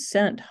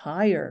 50%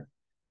 higher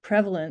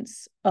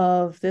prevalence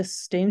of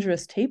this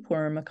dangerous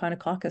tapeworm,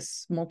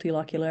 Echinococcus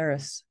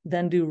multilocularis,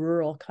 than do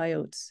rural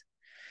coyotes.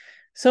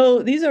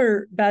 So these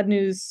are bad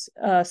news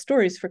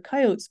stories for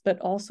coyotes,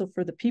 but also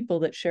for the people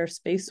that share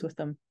space with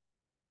them.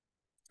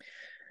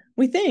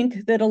 We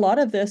think that a lot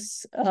of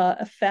this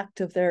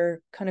effect of their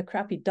kind of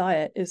crappy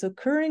diet is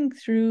occurring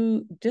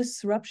through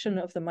disruption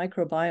of the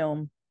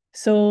microbiome.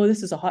 So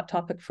this is a hot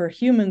topic for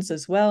humans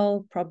as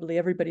well. Probably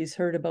everybody's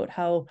heard about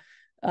how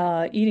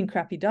eating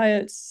crappy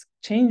diets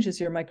changes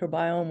your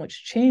microbiome,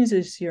 which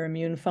changes your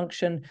immune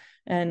function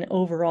and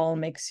overall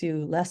makes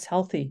you less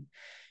healthy.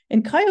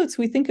 In coyotes,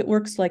 we think it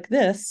works like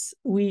this.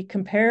 We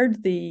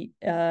compared the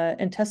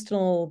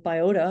intestinal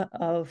biota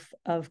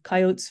of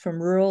coyotes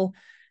from rural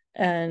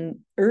and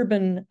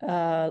urban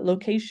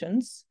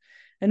locations,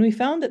 and we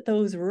found that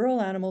those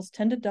rural animals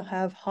tended to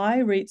have high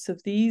rates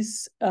of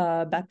these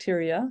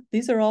bacteria.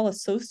 These are all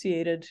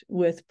associated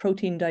with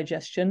protein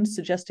digestion,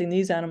 suggesting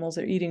these animals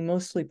are eating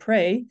mostly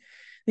prey.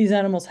 These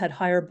animals had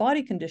higher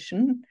body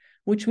condition,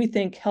 which we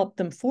think helped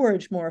them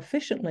forage more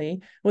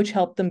efficiently, which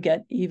helped them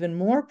get even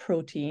more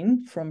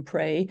protein from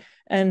prey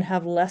and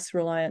have less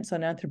reliance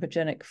on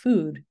anthropogenic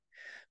food.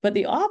 But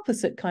the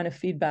opposite kind of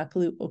feedback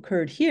loop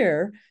occurred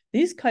here.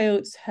 These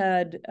coyotes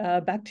had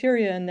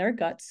bacteria in their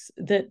guts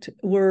that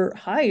were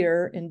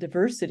higher in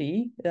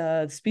diversity,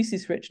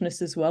 species richness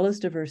as well as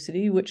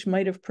diversity, which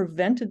might have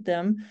prevented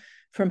them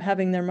from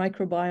having their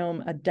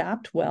microbiome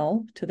adapt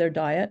well to their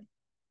diet.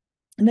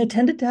 And they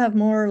tended to have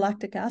more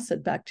lactic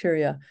acid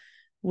bacteria,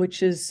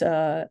 which is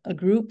a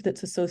group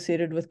that's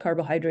associated with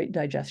carbohydrate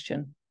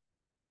digestion.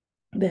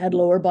 They had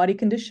lower body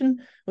condition,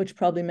 which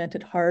probably made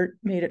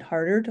it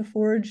harder to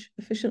forage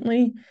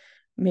efficiently,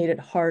 made it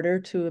harder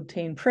to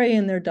obtain prey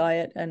in their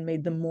diet, and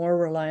made them more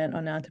reliant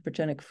on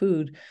anthropogenic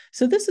food.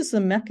 So this is the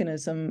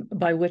mechanism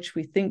by which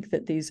we think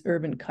that these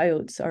urban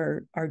coyotes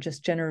are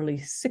just generally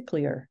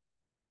sicklier.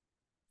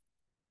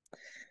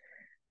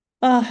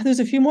 There's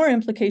a few more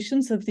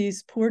implications of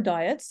these poor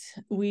diets.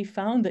 We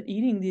found that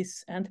eating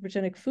this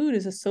anthropogenic food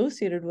is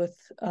associated with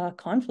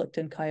conflict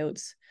in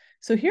coyotes.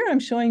 So here I'm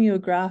showing you a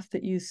graph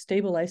that used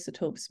stable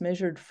isotopes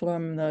measured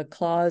from the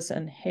claws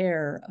and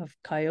hair of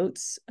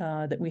coyotes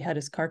that we had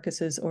as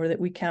carcasses or that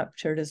we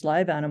captured as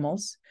live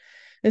animals.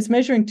 It's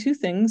measuring two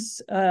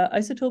things,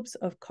 isotopes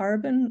of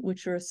carbon,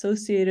 which are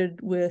associated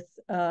with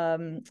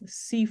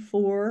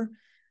C4.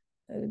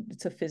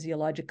 It's a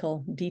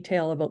physiological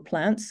detail about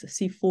plants.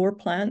 C4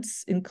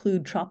 plants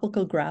include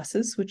tropical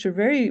grasses, which are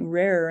very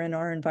rare in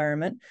our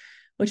environment,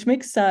 which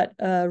makes that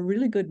a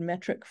really good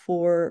metric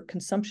for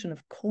consumption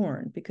of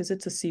corn because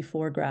it's a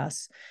C4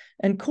 grass.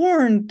 And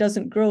corn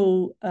doesn't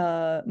grow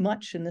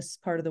much in this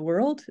part of the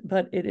world,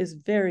 but it is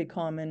very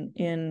common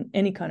in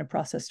any kind of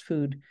processed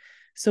food.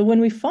 So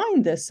when we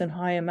find this in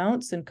high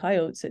amounts in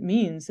coyotes, it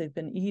means they've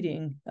been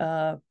eating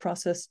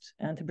processed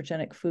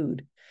anthropogenic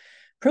food.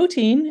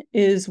 Protein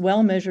is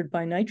well measured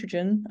by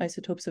nitrogen,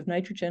 isotopes of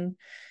nitrogen,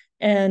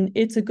 and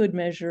it's a good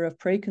measure of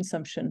prey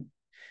consumption.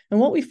 And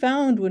what we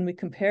found when we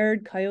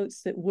compared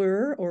coyotes that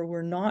were or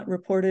were not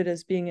reported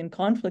as being in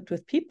conflict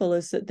with people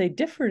is that they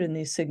differed in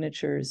these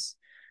signatures.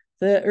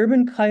 The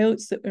urban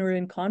coyotes that were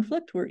in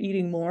conflict were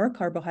eating more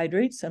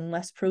carbohydrates and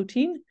less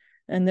protein,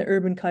 and the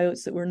urban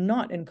coyotes that were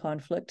not in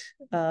conflict,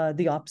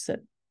 the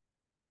opposite.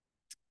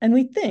 And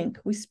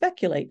we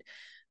speculate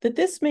that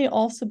this may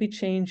also be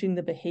changing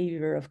the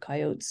behavior of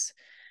coyotes.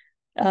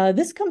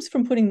 This comes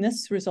from putting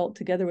this result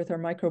together with our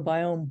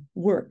microbiome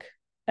work.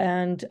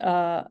 And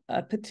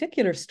a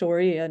particular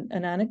story, an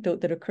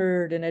anecdote that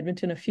occurred in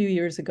Edmonton a few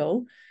years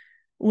ago,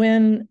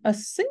 when a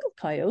single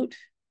coyote,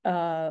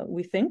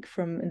 we think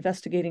from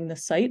investigating the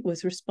site,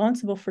 was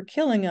responsible for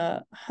killing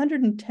a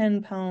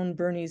 110-pound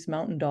Bernese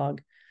mountain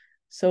dog.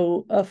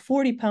 So a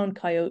 40-pound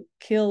coyote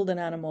killed an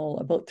animal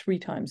about 3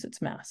 times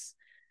its mass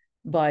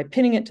by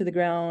pinning it to the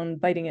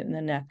ground, biting it in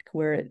the neck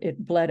where it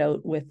bled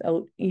out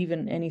without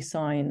even any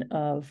sign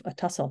of a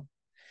tussle.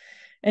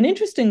 And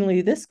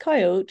interestingly, this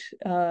coyote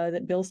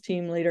that Bill's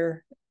team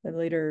later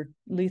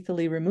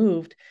lethally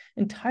removed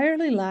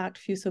entirely lacked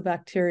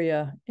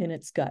fusobacteria in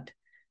its gut.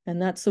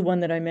 And that's the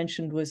one that I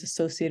mentioned was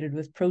associated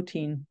with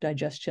protein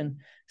digestion,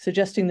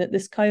 suggesting that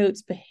this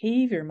coyote's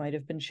behavior might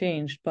have been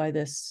changed by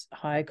this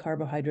high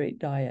carbohydrate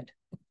diet.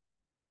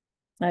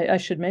 I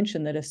should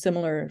mention that a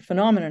similar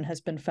phenomenon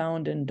has been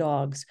found in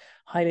dogs.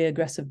 Highly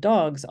aggressive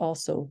dogs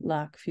also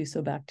lack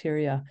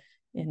fusobacteria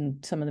in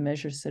some of the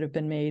measures that have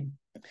been made.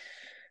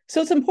 So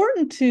it's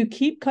important to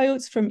keep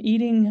coyotes from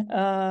eating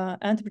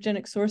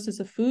anthropogenic sources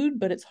of food,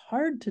 but it's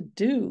hard to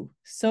do.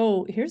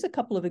 So here's a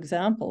couple of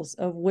examples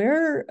of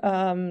where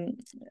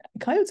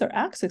coyotes are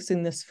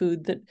accessing this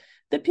food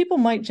that people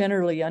might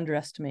generally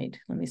underestimate.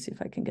 Let me see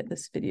if I can get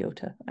this video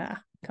to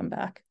come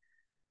back.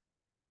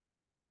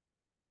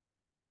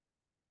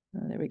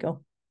 There we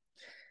go.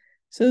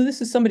 So this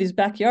is somebody's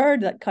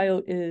backyard. That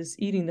coyote is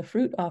eating the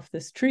fruit off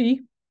this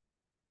tree.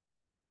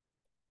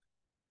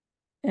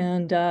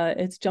 And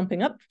it's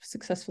jumping up,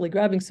 successfully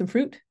grabbing some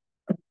fruit.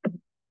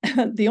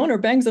 The owner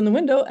bangs on the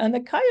window and the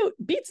coyote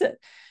beats it,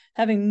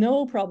 having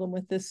no problem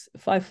with this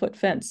 5-foot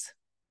fence.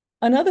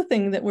 Another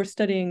thing that we're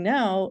studying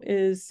now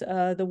is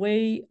the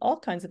way all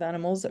kinds of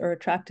animals are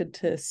attracted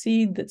to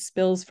seed that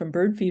spills from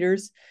bird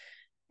feeders,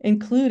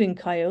 including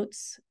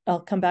coyotes.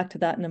 I'll come back to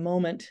that in a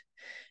moment.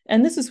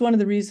 And this is one of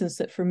the reasons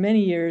that for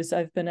many years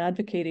I've been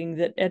advocating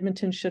that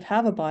Edmonton should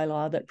have a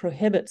bylaw that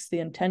prohibits the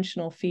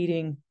intentional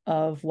feeding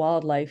of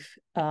wildlife,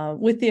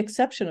 with the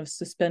exception of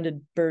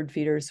suspended bird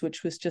feeders,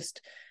 which was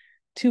just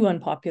too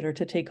unpopular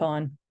to take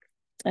on.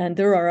 And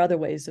there are other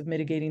ways of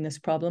mitigating this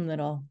problem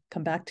that I'll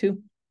come back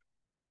to.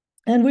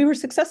 And we were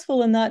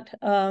successful in that,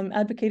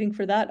 advocating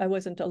for that. I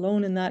wasn't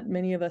alone in that.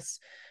 Many of us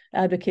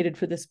advocated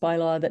for this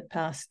bylaw that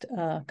passed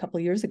a couple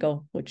of years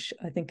ago, which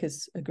I think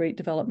is a great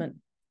development.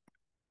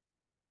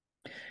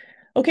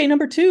 Okay,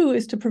 number 2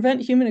 is to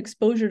prevent human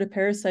exposure to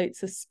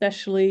parasites,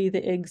 especially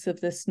the eggs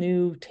of this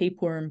new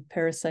tapeworm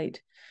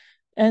parasite.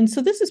 And so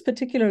this is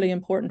particularly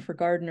important for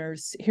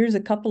gardeners. Here's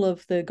a couple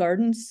of the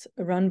gardens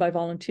run by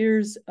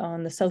volunteers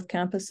on the South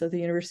Campus of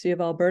the University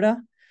of Alberta.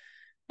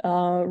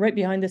 Right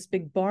behind this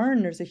big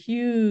barn, there's a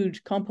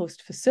huge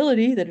compost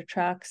facility that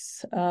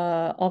attracts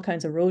all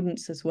kinds of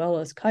rodents as well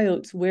as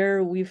coyotes,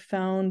 where we've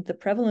found the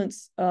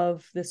prevalence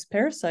of this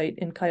parasite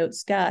in coyote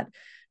scat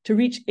to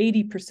reach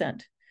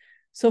 80%.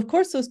 So of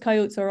course, those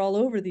coyotes are all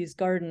over these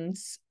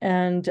gardens,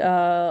 and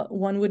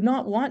one would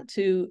not want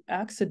to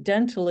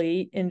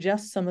accidentally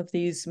ingest some of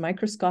these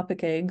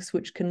microscopic eggs,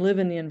 which can live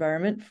in the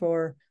environment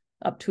for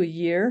up to a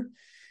year,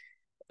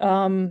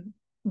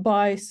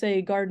 by,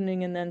 say,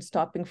 gardening and then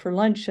stopping for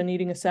lunch and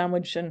eating a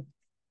sandwich and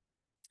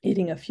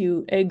eating a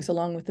few eggs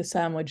along with the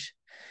sandwich.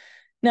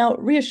 Now,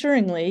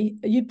 reassuringly,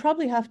 you'd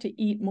probably have to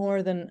eat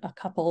more than a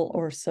couple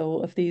or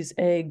so of these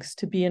eggs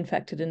to be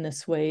infected in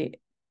this way.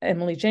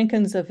 Emily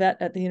Jenkins, a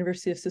vet at the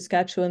University of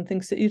Saskatchewan,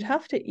 thinks that you'd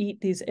have to eat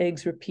these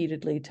eggs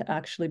repeatedly to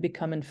actually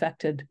become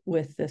infected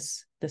with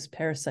this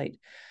parasite.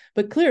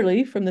 But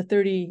clearly, from the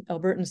 30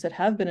 Albertans that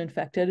have been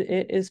infected,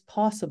 it is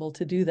possible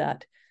to do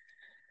that.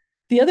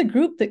 The other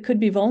group that could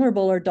be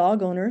vulnerable are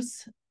dog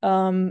owners,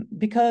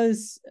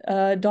 because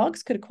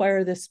dogs could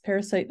acquire this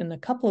parasite in a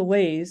couple of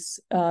ways.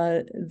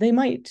 They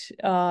might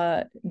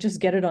just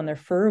get it on their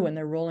fur when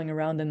they're rolling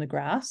around in the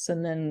grass,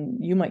 and then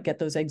you might get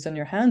those eggs on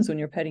your hands when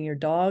you're petting your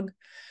dog.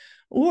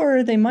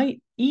 Or they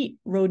might eat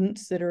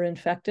rodents that are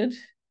infected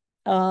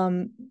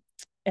and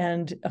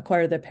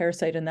acquire the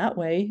parasite in that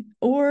way.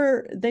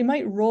 Or they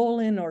might roll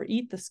in or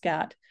eat the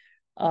scat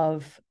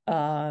of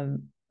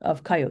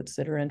coyotes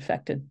that are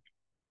infected.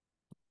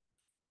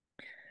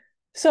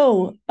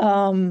 So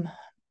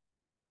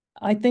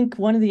I think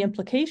one of the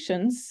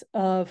implications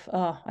of,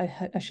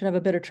 I should have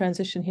a better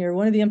transition here.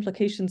 One of the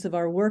implications of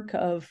our work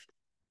of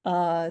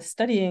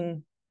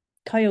studying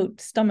coyote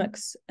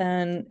stomachs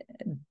and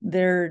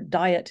their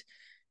diet,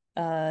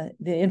 the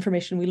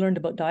information we learned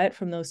about diet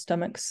from those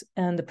stomachs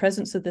and the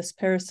presence of this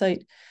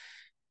parasite,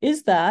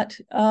 is that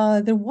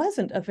there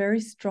wasn't a very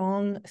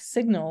strong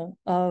signal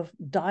of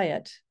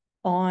diet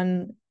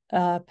on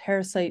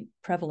parasite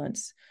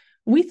prevalence.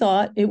 We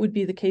thought it would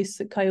be the case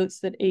that coyotes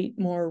that ate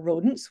more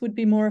rodents would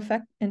be more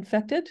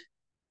infected,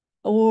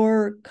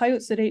 or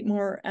coyotes that ate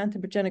more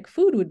anthropogenic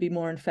food would be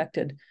more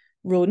infected.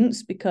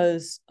 Rodents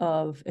because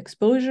of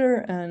exposure,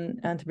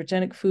 and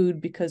anthropogenic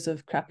food because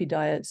of crappy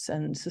diets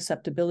and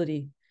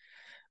susceptibility.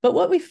 But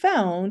what we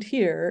found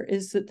here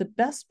is that the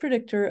best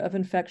predictor of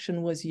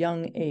infection was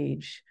young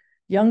age.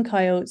 Young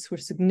coyotes were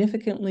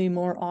significantly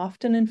more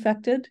often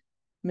infected,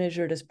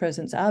 measured as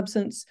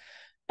presence-absence,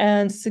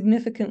 and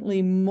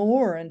significantly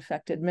more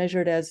infected,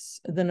 measured as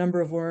the number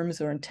of worms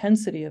or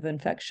intensity of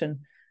infection,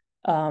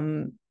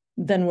 than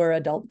were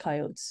adult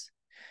coyotes.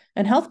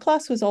 And health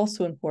class was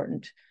also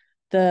important.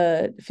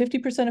 The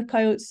 50% of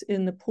coyotes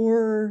in the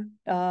poor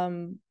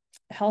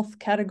health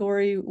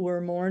category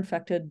were more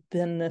infected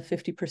than the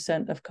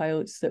 50% of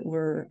coyotes that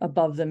were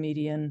above the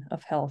median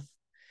of health.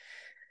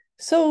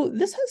 So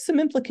this has some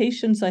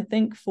implications, I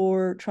think,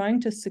 for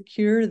trying to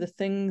secure the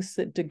things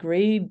that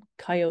degrade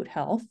coyote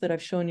health that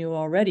I've shown you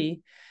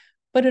already,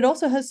 but it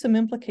also has some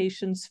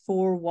implications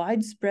for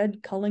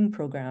widespread culling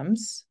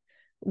programs,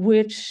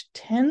 which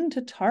tend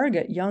to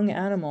target young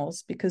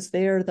animals because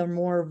they are the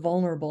more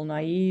vulnerable,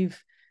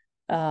 naive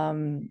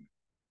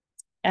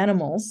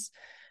animals,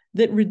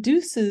 that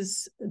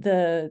reduces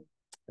the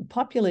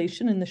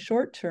population in the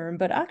short term,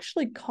 but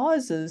actually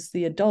causes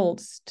the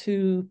adults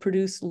to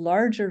produce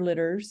larger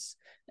litters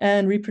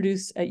and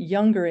reproduce at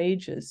younger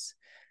ages.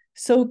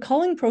 So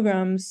culling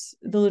programs,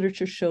 the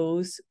literature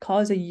shows,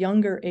 cause a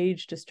younger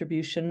age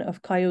distribution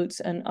of coyotes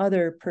and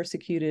other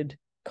persecuted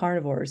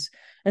carnivores.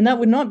 And that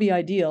would not be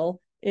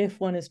ideal if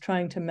one is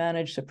trying to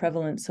manage the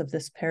prevalence of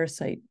this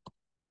parasite.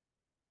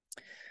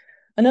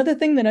 Another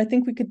thing that I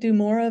think we could do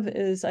more of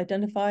is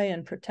identify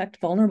and protect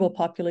vulnerable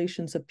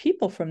populations of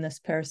people from this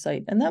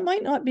parasite. And that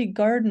might not be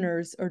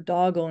gardeners or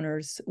dog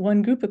owners.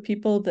 One group of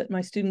people that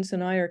my students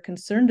and I are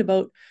concerned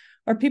about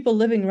are people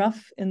living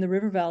rough in the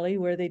river valley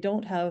where they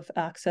don't have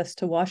access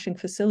to washing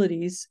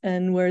facilities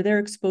and where their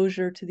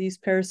exposure to these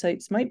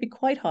parasites might be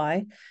quite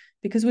high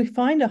because we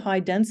find a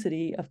high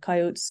density of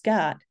coyote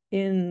scat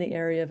in the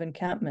area of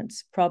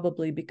encampments,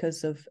 probably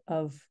because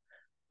of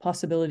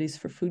possibilities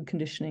for food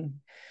conditioning.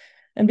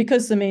 And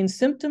because the main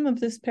symptom of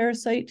this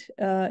parasite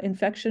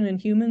infection in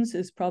humans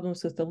is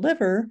problems with the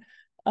liver,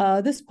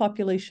 this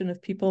population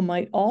of people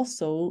might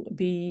also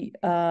be,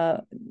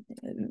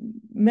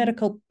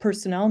 medical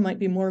personnel might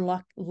be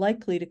more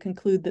likely to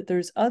conclude that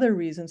there's other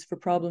reasons for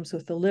problems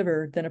with the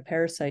liver than a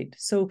parasite.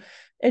 So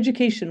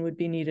education would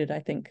be needed, I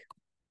think.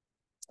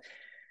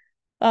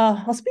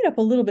 I'll speed up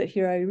a little bit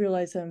here. I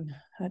realize I'm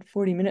at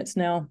 40 minutes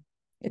now.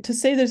 To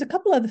say there's a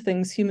couple other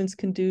things humans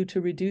can do to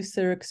reduce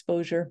their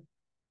exposure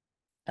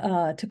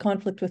to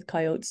conflict with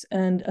coyotes.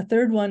 And a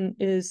third one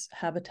is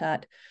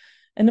habitat.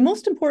 And the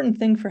most important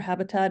thing for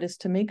habitat is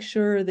to make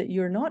sure that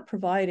you're not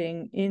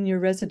providing in your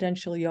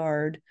residential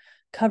yard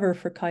cover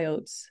for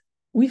coyotes.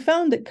 We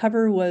found that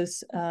cover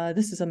was,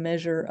 this is a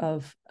measure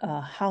of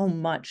how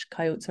much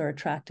coyotes are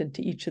attracted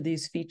to each of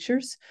these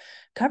features.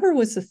 Cover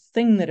was the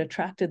thing that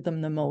attracted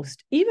them the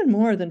most, even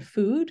more than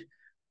food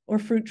or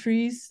fruit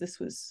trees. This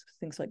was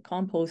things like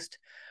compost,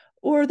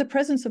 or the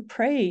presence of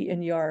prey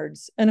in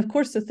yards. And of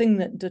course, the thing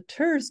that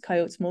deters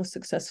coyotes most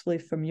successfully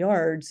from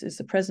yards is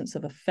the presence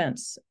of a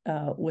fence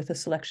with a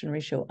selection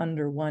ratio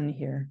under 1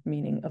 here,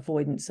 meaning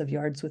avoidance of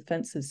yards with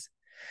fences.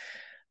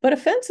 But a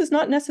fence is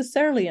not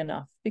necessarily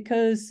enough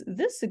because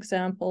this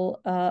example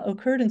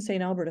occurred in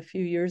St. Albert a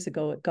few years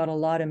ago. It got a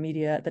lot of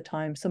media at the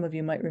time. Some of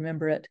you might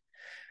remember it.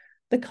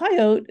 The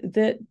coyote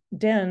that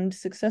denned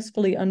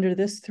successfully under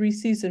this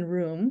 3-season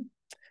room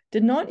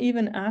did not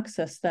even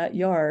access that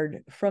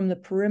yard from the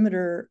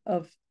perimeter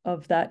of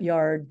that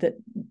yard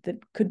that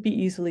could be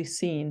easily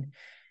seen.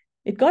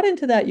 It got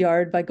into that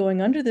yard by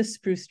going under this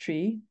spruce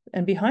tree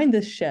and behind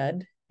this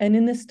shed, and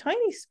in this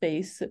tiny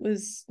space that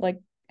was like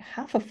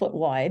half a foot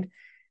wide,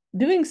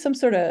 doing some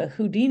sort of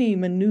Houdini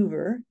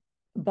maneuver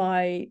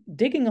by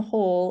digging a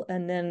hole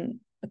and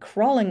then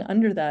crawling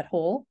under that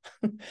hole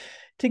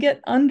to get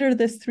under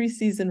this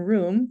 3-season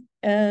room.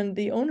 And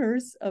the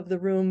owners of the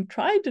room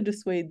tried to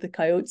dissuade the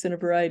coyotes in a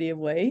variety of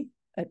ways.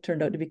 It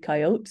turned out to be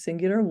coyote,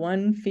 singular,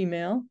 1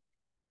 female.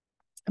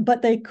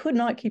 But they could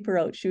not keep her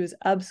out. She was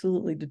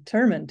absolutely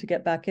determined to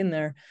get back in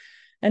there.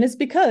 And it's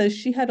because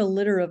she had a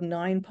litter of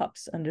 9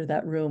 pups under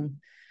that room.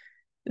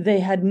 They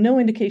had no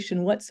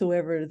indication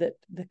whatsoever that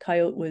the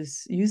coyote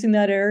was using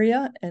that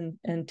area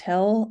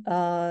until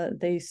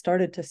they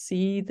started to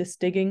see this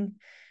digging.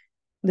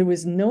 There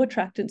was no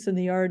attractants in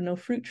the yard, no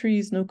fruit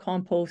trees, no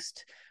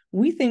compost.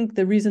 We think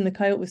the reason the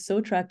coyote was so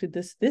attracted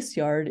to this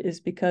yard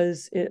is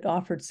because it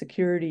offered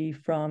security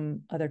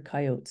from other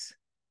coyotes.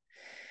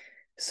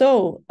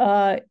 So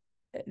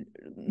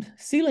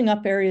sealing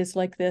up areas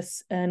like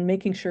this and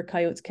making sure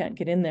coyotes can't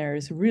get in there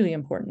is really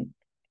important.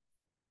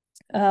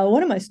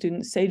 One of my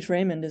students, Sage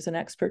Raymond, is an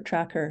expert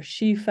tracker.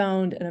 She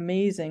found an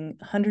amazing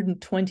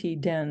 120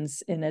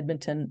 dens in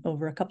Edmonton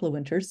over a couple of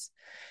winters.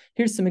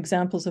 Here's some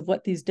examples of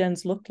what these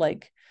dens looked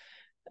like.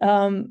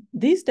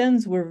 These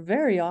dens were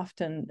very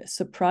often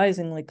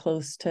surprisingly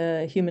close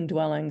to human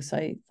dwellings.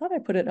 I thought I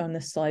put it on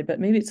this slide,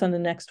 but maybe it's on the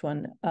next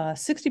one.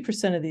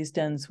 60% of these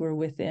dens were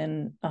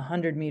within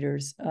 100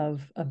 meters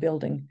of a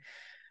building.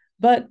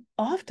 But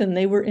often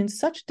they were in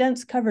such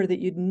dense cover that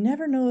you'd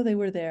never know they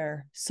were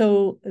there.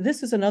 So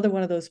this is another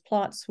one of those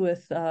plots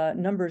with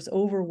numbers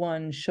over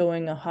 1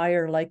 showing a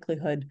higher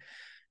likelihood.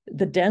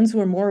 The dens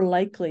were more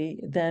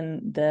likely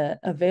than the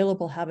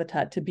available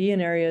habitat to be in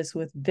areas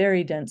with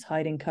very dense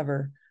hiding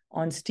cover,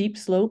 on steep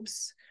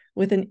slopes,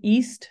 with an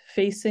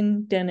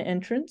east-facing den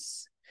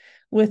entrance,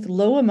 with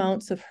low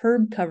amounts of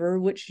herb cover,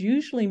 which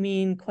usually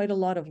mean quite a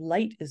lot of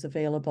light is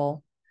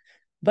available,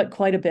 but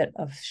quite a bit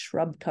of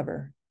shrub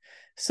cover.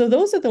 So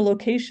those are the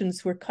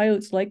locations where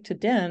coyotes like to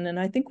den, and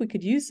I think we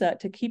could use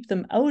that to keep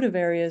them out of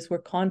areas where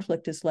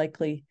conflict is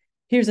likely.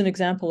 Here's an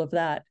example of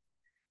that.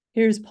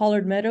 Here's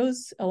Pollard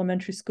Meadows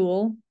Elementary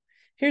School.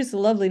 Here's the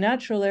lovely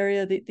natural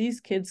area that these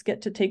kids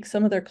get to take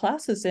some of their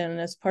classes in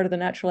as part of the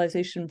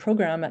naturalization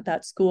program at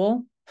that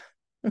school.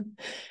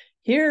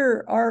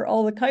 Here are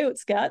all the coyote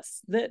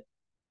scats that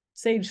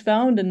Sage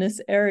found in this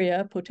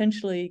area,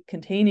 potentially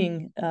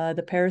containing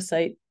the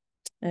parasite.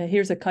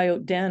 Here's a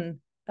coyote den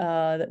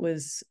that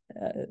was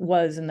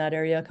in that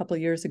area a couple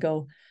of years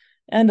ago.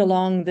 And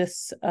along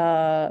this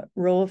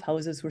row of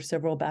houses were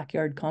several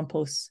backyard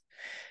composts.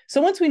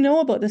 So once we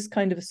know about this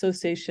kind of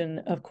association,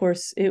 of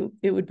course, it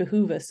would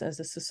behoove us as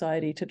a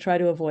society to try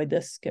to avoid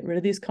this, get rid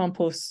of these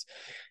composts,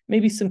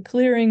 maybe some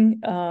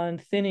clearing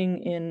and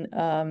thinning in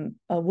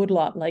a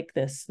woodlot like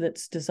this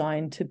that's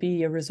designed to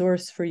be a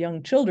resource for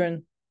young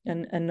children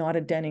and not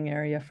a denning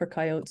area for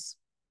coyotes.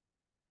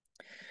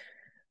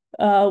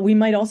 We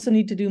might also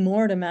need to do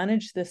more to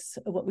manage this,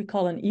 what we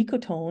call an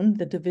ecotone,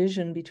 the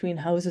division between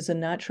houses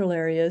and natural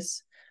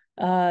areas.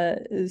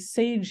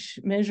 SAGE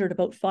measured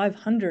about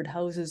 500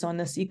 houses on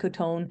this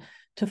ecotone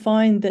to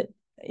find that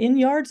in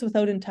yards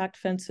without intact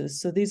fences,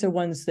 so these are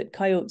ones that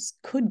coyotes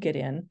could get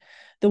in,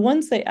 the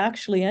ones they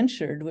actually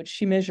entered, which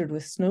she measured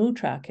with snow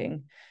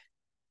tracking,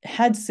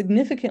 had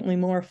significantly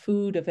more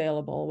food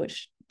available,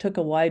 which took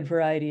a wide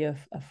variety of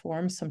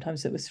forms.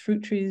 Sometimes it was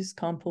fruit trees,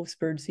 compost,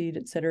 birdseed,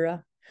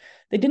 etc.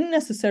 They didn't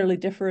necessarily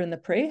differ in the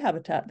prey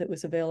habitat that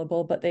was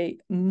available, but they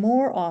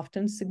more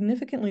often,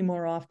 significantly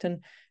more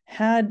often,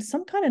 had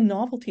some kind of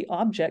novelty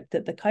object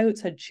that the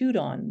coyotes had chewed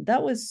on.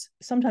 That was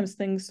sometimes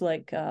things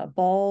like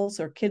balls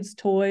or kids'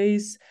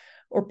 toys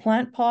or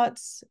plant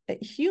pots,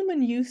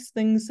 human use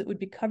things that would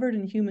be covered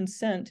in human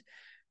scent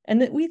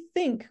and that we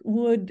think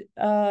would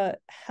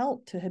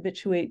help to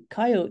habituate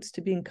coyotes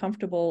to being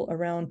comfortable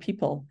around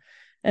people.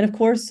 And of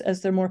course,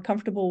 as they're more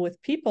comfortable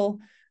with people,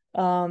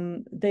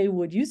 they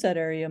would use that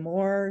area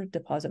more,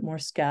 deposit more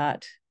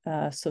scat.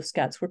 So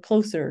scats were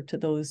closer to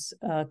those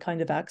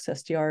kind of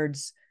accessed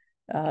yards,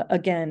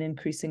 again,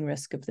 increasing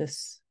risk of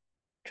this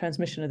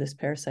transmission of this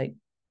parasite.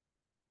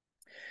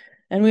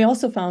 And we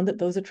also found that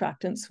those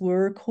attractants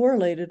were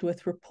correlated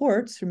with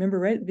reports. Remember,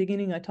 right at the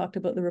beginning, I talked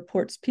about the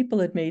reports people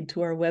had made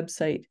to our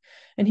website.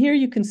 And here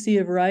you can see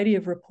a variety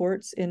of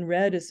reports. In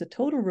red is the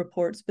total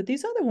reports, but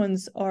these other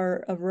ones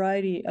are a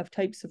variety of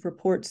types of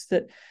reports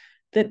that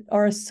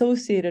are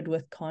associated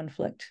with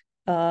conflict,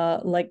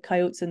 like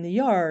coyotes in the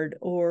yard,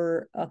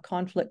 or a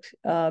conflict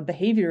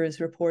behavior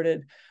is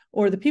reported,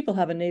 or the people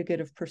have a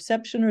negative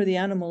perception, or the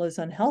animal is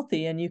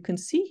unhealthy. And you can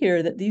see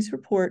here that these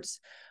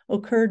reports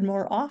occurred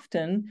more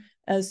often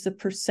as the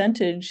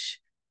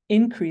percentage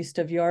increased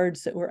of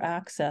yards that were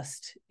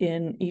accessed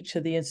in each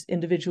of the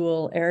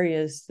individual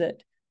areas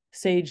that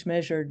SAGE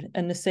measured.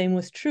 And the same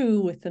was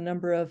true with the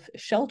number of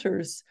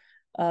shelters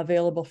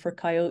available for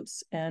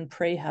coyotes and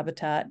prey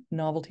habitat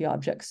novelty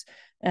objects,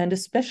 and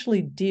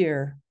especially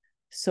deer.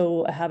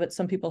 So a habit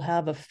some people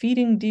have of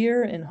feeding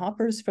deer in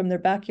hoppers from their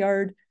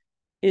backyard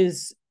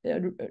is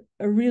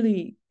a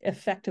really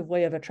effective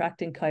way of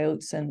attracting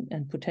coyotes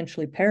and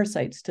potentially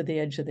parasites to the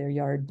edge of their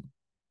yard.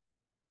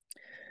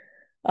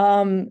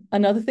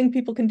 Another thing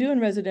people can do in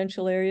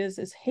residential areas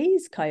is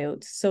haze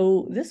coyotes.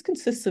 So this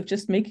consists of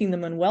just making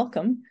them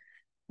unwelcome.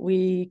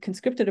 We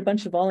conscripted a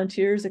bunch of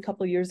volunteers a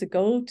couple of years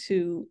ago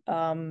to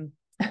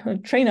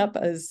train up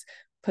as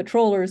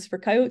patrollers for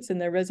coyotes in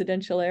their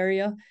residential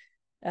area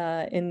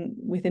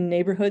within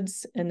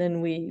neighborhoods. And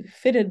then we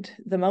fitted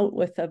them out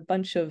with a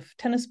bunch of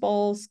tennis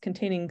balls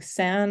containing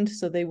sand,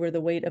 so they were the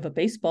weight of a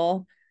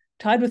baseball,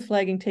 tied with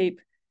flagging tape,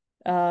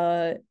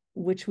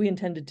 which we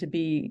intended to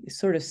be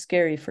sort of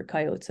scary for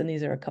coyotes. And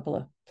these are a couple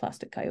of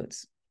plastic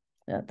coyotes.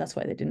 That's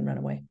why they didn't run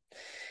away.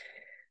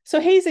 So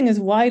hazing is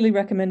widely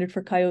recommended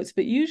for coyotes,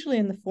 but usually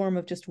in the form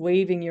of just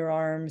waving your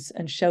arms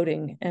and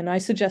shouting. And I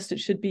suggest it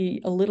should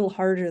be a little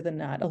harder than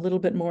that, a little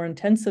bit more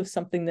intensive,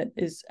 something that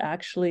is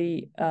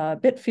actually a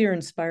bit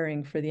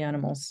fear-inspiring for the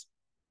animals.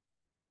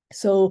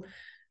 So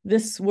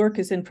this work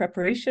is in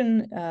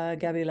preparation.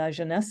 Gabby La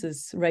Jeunesse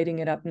is writing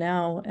it up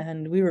now,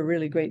 and we were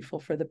really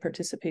grateful for the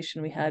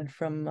participation we had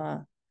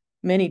from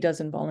many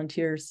dozen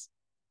volunteers.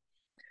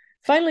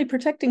 Finally,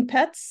 protecting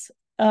pets.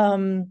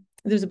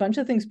 There's a bunch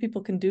of things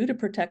people can do to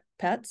protect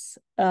pets.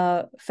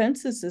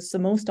 Fences is the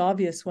most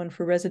obvious one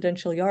for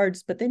residential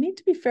yards, but they need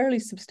to be fairly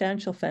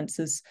substantial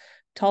fences,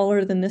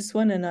 taller than this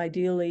one, and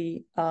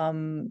ideally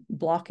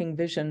blocking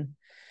vision.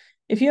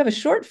 If you have a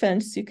short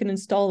fence, you can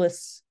install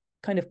this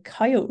kind of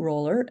coyote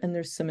roller, and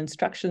there's some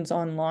instructions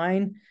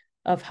online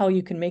of how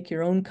you can make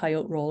your own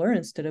coyote roller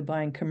instead of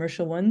buying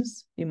commercial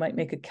ones. You might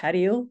make a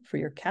catio for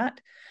your cat.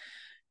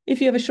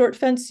 If you have a short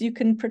fence, you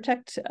can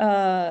protect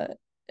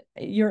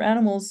your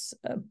animals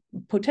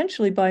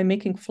potentially by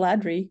making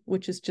fladry,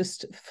 which is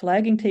just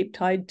flagging tape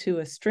tied to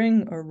a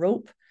string or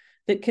rope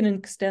that can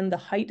extend the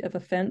height of a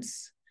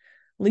fence.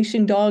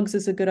 Leashing dogs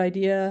is a good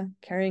idea.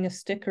 Carrying a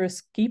stick or a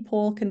ski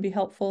pole can be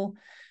helpful.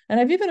 And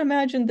I've even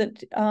imagined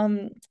that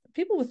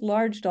people with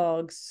large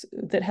dogs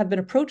that have been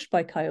approached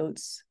by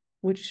coyotes,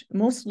 which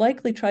most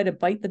likely try to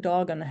bite the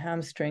dog on the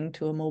hamstring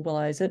to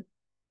immobilize it,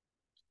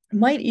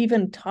 might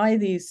even tie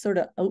these sort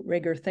of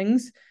outrigger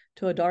things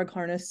to a dog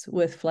harness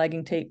with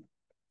flagging tape.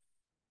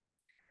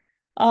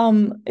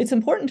 It's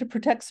important to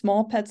protect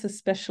small pets,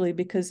 especially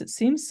because it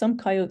seems some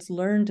coyotes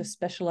learn to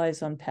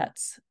specialize on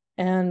pets.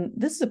 And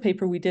this is a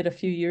paper we did a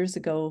few years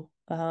ago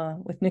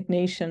with Nick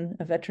Nation,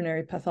 a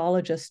veterinary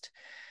pathologist,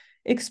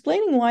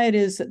 explaining why it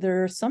is that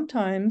there are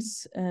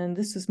sometimes, and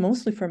this is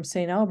mostly from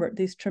St. Albert,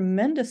 these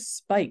tremendous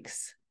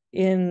spikes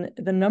in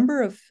the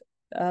number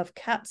of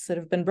cats that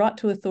have been brought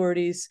to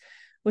authorities,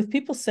 with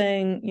people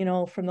saying, you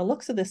know, from the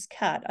looks of this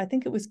cat, I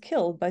think it was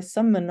killed by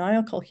some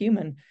maniacal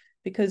human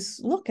because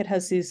look, it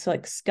has these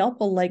like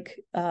scalpel-like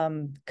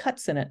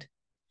cuts in it.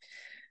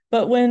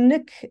 But when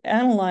Nick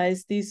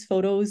analyzed these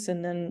photos,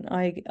 and then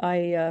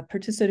I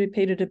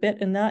participated a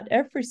bit in that,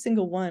 every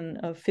single one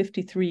of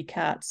 53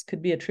 cats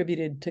could be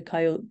attributed to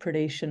coyote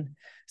predation.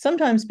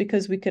 Sometimes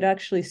because we could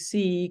actually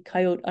see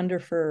coyote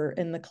underfur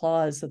in the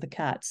claws of the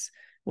cats,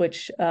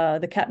 which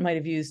the cat might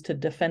have used to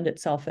defend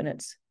itself in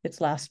its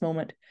last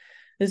moment.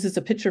 This is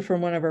a picture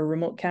from one of our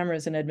remote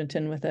cameras in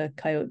Edmonton with a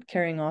coyote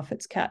carrying off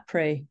its cat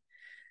prey.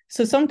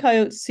 So some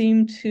coyotes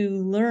seem to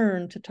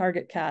learn to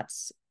target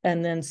cats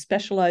and then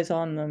specialize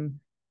on them,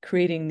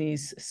 creating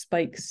these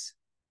spikes.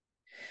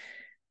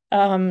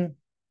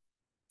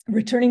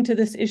 Returning to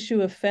this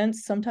issue of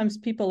fence, sometimes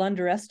people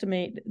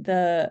underestimate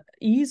the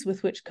ease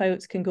with which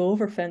coyotes can go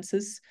over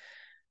fences.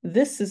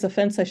 This is a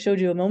fence I showed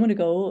you a moment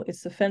ago.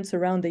 It's the fence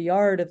around the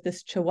yard of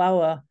this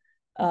Chihuahua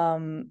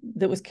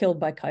that was killed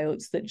by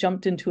coyotes, that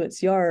jumped into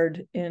its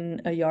yard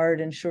in a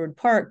yard in Sherwood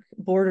Park,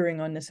 bordering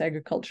on this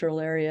agricultural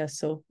area.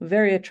 So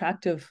very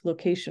attractive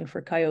location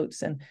for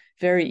coyotes and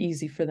very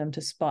easy for them to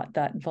spot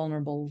that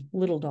vulnerable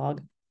little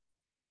dog.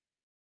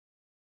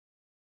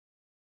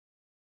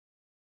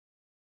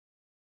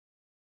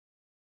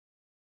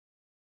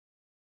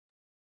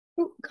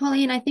 Oh,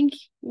 Colleen, I think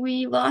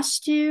we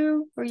lost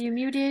you, or you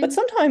muted. But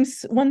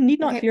sometimes one need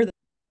not fear them.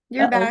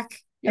 You're back.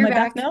 Am I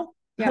back now?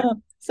 Yeah.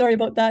 Sorry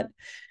about that.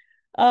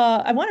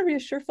 I want to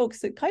reassure folks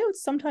that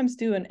coyotes sometimes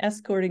do an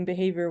escorting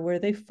behavior where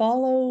they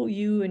follow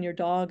you and your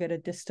dog at a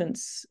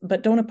distance,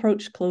 but don't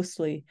approach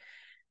closely.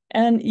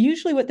 And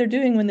usually what they're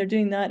doing when they're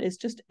doing that is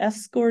just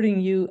escorting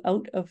you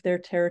out of their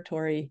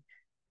territory.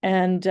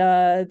 And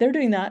they're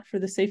doing that for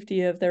the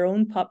safety of their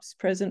own pups,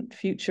 present,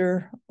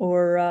 future,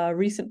 or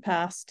recent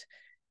past.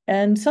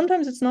 And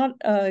sometimes it's not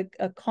a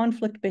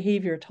conflict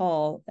behavior at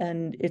all,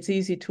 and it's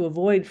easy to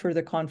avoid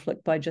further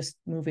conflict by just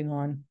moving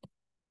on.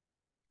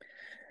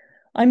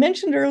 I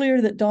mentioned earlier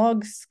that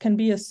dogs can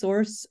be a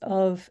source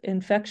of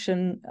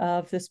infection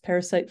of this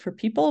parasite for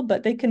people,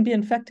 but they can be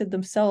infected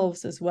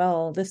themselves as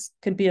well. This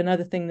could be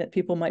another thing that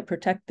people might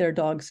protect their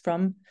dogs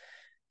from.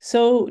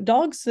 So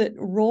dogs that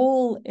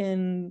roll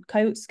in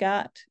coyote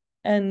scat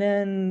and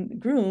then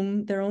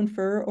groom their own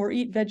fur or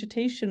eat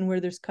vegetation where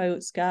there's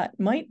coyote scat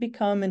might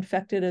become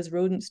infected as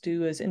rodents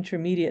do as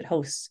intermediate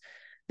hosts.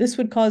 This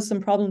would cause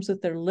some problems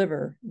with their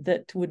liver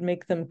that would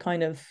make them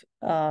kind of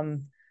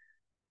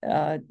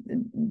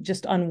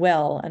just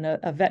unwell, and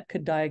a vet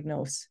could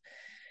diagnose.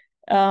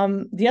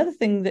 The other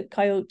thing that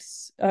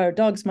coyotes or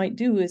dogs might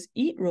do is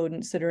eat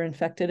rodents that are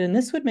infected, and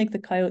this would make the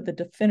coyote the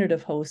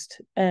definitive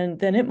host, and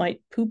then it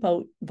might poop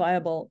out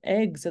viable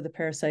eggs of the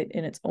parasite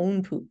in its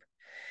own poop.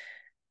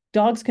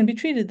 Dogs can be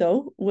treated,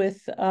 though,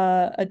 with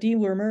a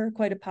dewormer,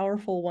 quite a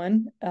powerful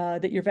one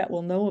that your vet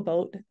will know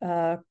about,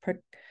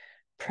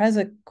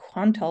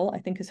 praziquantel, I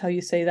think is how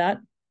you say that.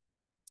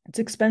 It's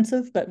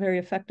expensive, but very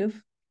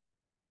effective.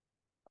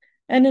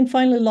 And then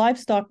finally,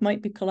 livestock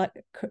might be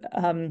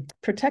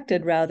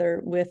protected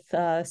rather with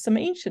some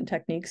ancient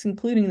techniques,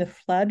 including the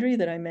fladry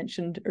that I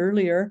mentioned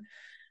earlier,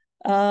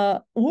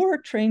 or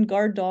trained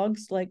guard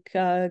dogs like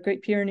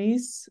Great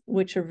Pyrenees,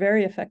 which are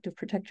very effective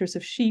protectors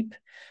of sheep,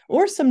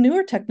 or some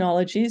newer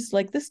technologies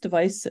like this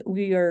device that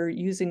we are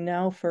using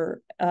now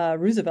for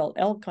Roosevelt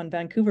elk on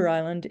Vancouver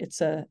Island.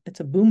 It's a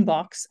boom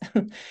box.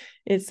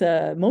 It's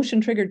a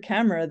motion-triggered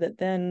camera that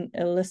then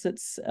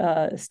elicits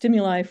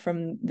stimuli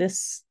from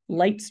this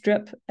light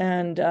strip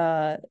and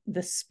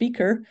this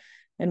speaker.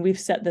 And we've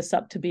set this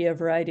up to be a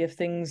variety of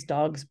things: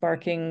 dogs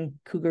barking,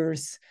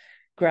 cougars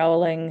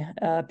growling,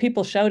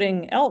 people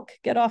shouting, "Elk,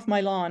 get off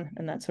my lawn,"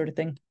 and that sort of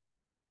thing.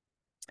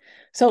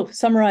 So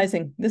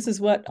summarizing, this is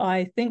what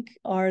I think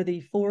are the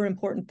 4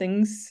 important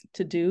things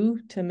to do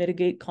to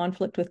mitigate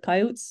conflict with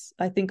coyotes.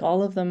 I think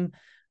all of them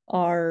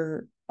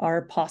are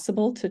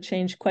possible to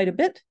change quite a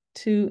bit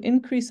to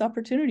increase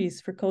opportunities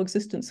for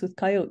coexistence with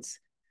coyotes.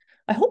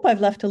 I hope I've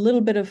left a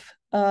little bit of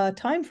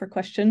time for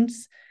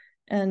questions,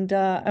 and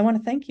I want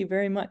to thank you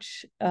very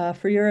much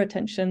for your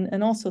attention,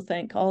 and also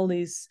thank all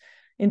these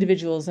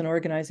individuals and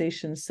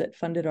organizations that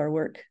funded our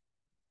work.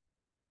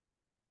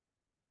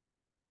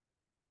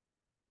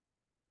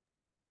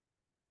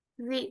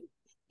 Great.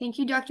 Thank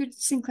you, Dr.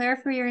 Sinclair,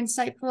 for your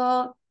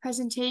insightful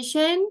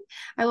presentation.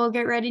 I will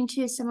get right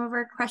into some of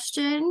our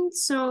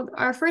questions. So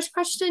our first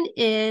question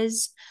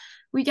is,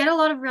 we get a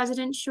lot of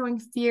residents showing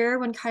fear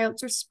when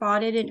coyotes are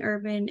spotted in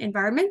urban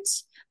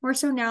environments, more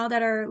so now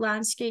that our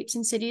landscapes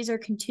and cities are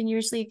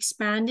continuously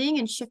expanding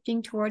and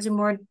shifting towards a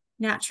more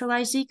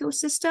naturalized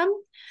ecosystem.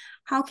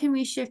 How can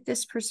we shift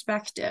this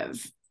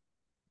perspective?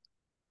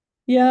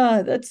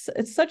 Yeah,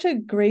 it's such a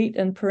great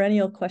and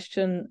perennial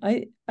question.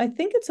 I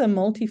think it's a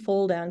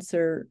multifold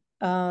answer.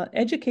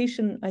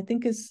 Education, I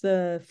think, is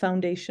the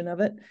foundation of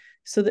it,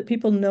 so that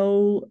people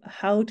know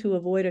how to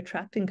avoid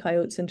attracting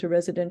coyotes into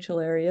residential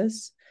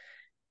areas.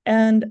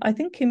 And I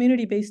think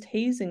community-based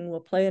hazing will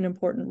play an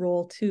important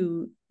role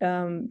too.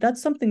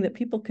 That's something that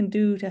people can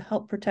do to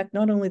help protect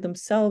not only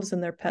themselves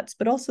and their pets,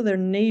 but also their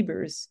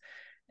neighbors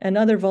and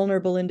other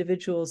vulnerable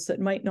individuals that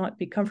might not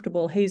be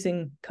comfortable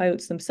hazing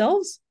coyotes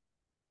themselves,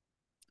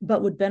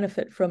 but would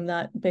benefit from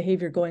that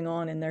behavior going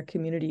on in their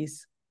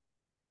communities.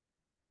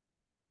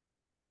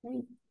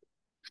 Great.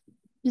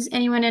 Does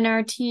anyone in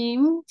our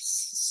team,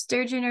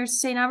 Sturgeon or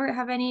St. Albert,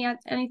 have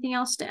anything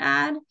else to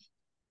add?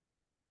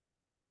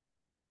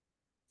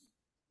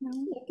 No?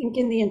 I think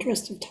in the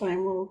interest of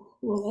time, we'll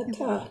let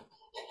Colleen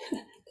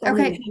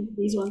Okay, handle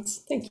these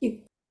ones. Thank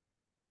you.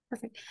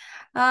 perfect.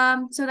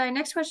 So the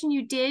next question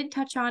you did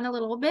touch on a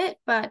little bit,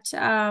 but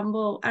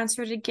we'll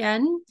answer it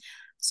again.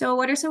 So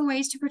what are some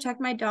ways to protect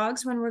my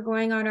dogs when we're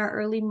going on our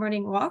early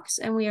morning walks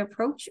and we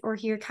approach or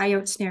hear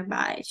coyotes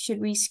nearby?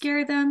 Should we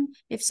scare them?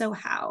 If so,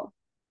 how?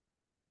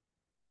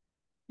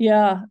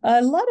 Yeah,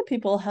 a lot of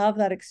people have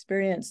that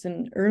experience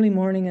in early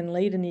morning and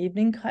late in the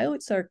evening.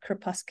 Coyotes are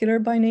crepuscular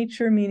by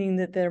nature, meaning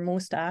that they're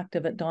most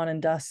active at dawn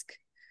and dusk.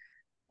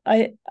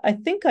 I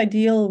think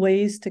ideal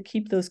ways to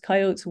keep those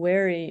coyotes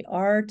wary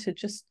are to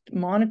just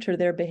monitor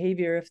their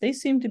behavior. If they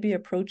seem to be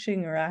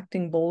approaching or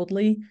acting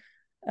boldly,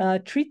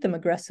 treat them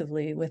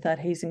aggressively with that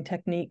hazing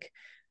technique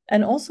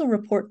and also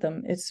report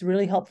them. It's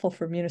really helpful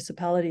for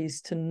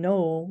municipalities to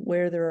know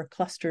where there are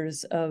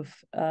clusters of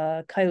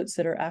coyotes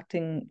that are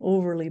acting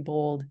overly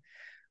bold.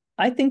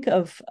 I think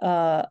of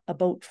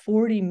about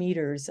 40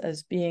 meters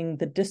as being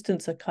the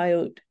distance a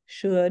coyote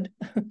should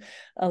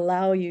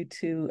allow you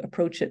to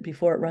approach it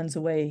before it runs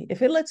away.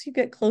 If it lets you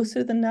get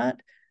closer than that,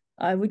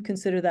 I would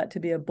consider that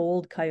to be a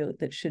bold coyote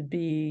that should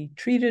be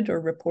treated or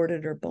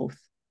reported or both.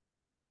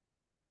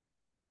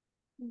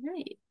 All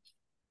right.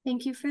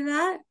 Thank you for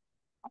that.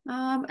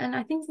 And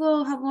I think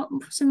we'll have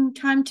some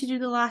time to do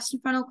the last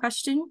and final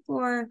question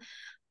for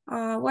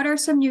what are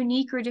some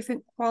unique or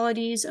different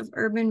qualities of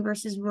urban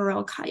versus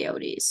rural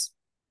coyotes?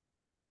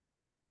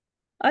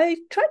 I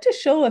tried to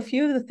show a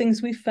few of the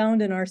things we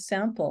found in our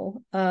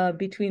sample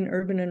between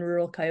urban and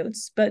rural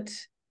coyotes, but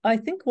I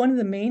think one of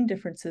the main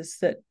differences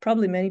that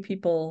probably many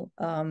people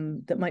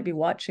that might be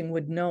watching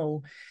would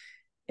know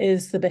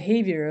is the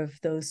behavior of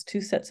those two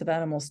sets of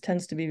animals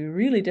tends to be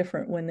really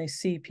different when they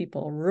see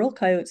people. Rural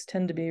coyotes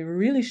tend to be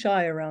really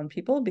shy around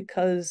people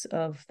because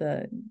of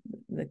the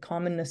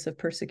commonness of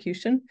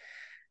persecution,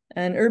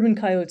 and urban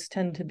coyotes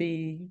tend to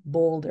be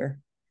bolder.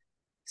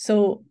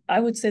 So I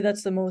would say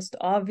that's the most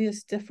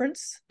obvious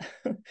difference.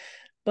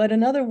 But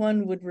another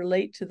one would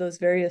relate to those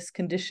various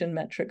condition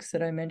metrics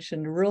that I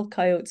mentioned. Rural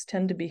coyotes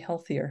tend to be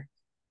healthier.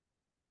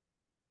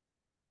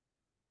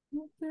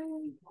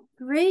 Okay,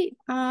 great.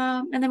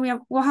 And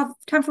then we'll have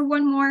time for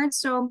one more.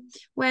 So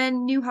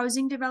when new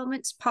housing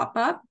developments pop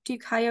up, do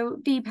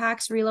coyote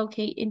packs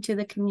relocate into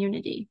the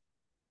community?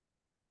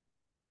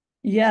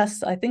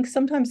 Yes, I think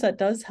sometimes that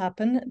does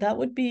happen. That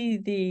would be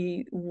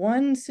the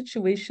one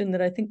situation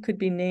that I think could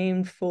be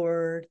named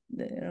for,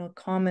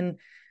 common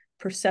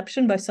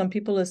perception by some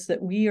people is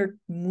that we are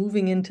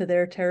moving into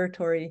their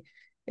territory.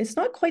 It's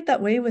not quite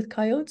that way with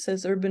coyotes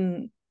as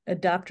urban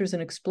adapters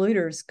and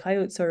exploiters.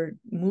 Coyotes are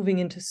moving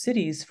into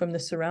cities from the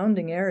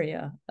surrounding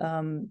area,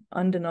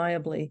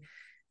 undeniably.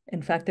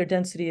 In fact, their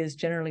density is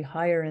generally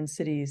higher in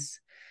cities.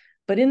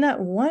 But in that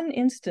one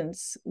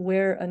instance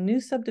where a new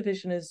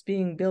subdivision is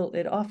being built,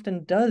 it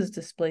often does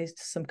displace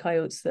some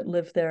coyotes that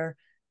live there.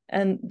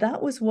 And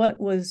that was what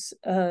was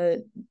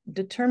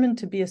determined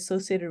to be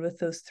associated with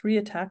those 3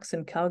 attacks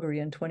in Calgary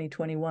in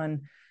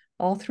 2021.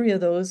 All 3 of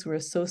those were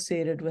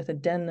associated with a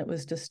den that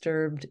was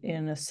disturbed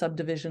in a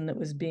subdivision that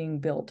was being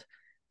built.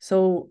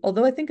 So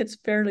although I think it's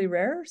fairly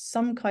rare,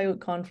 some coyote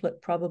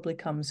conflict probably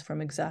comes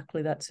from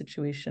exactly that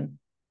situation.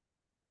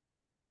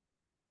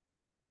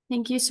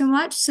 Thank you so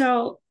much.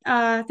 So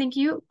thank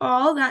you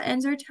all. That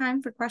ends our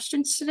time for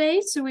questions today.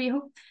 So we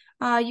hope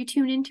you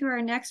tune into our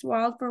next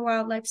Wild for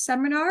Wildlife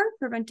seminar,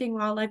 Preventing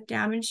Wildlife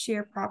Damage to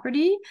Your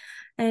Property.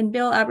 And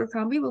Bill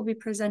Abercrombie will be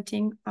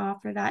presenting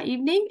for that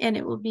evening, and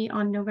it will be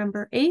on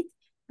November 8th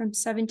from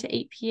 7 to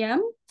 8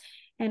 p.m.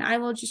 And I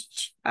will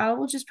just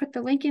put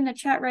the link in the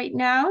chat right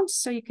now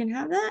so you can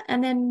have that.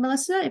 And then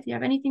Melissa, if you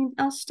have anything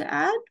else to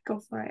add,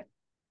 go for it.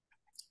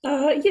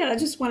 Yeah, I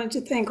just wanted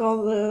to thank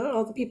all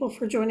the people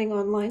for joining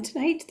online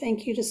tonight.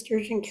 Thank you to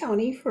Sturgeon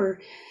County for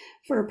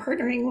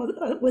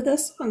partnering with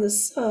us on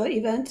this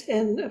event,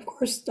 and of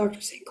course, Dr.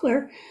 St.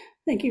 Clair.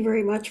 Thank you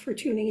very much for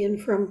tuning in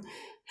from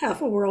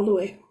half a world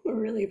away. We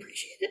really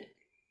appreciate it.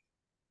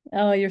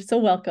 Oh, you're so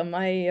welcome.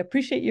 I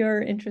appreciate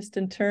your interest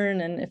in turn.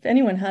 And if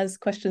anyone has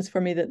questions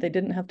for me that they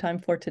didn't have time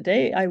for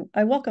today,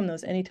 I welcome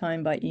those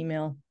anytime by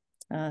email,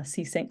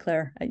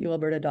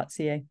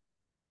 cstclair@ualberta.ca.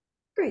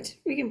 Great.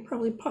 We can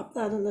probably pop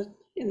that in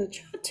the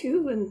chat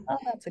too. And Oh,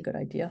 that's a good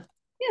idea.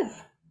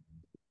 yeah.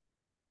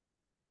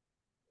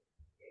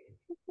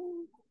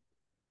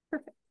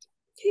 Perfect.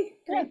 Okay,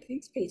 great.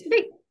 Thanks, Peyton.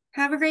 Great.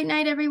 Have a great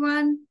night,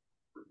 everyone.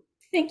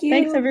 Thank you.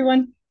 Thanks,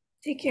 everyone.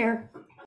 Take care.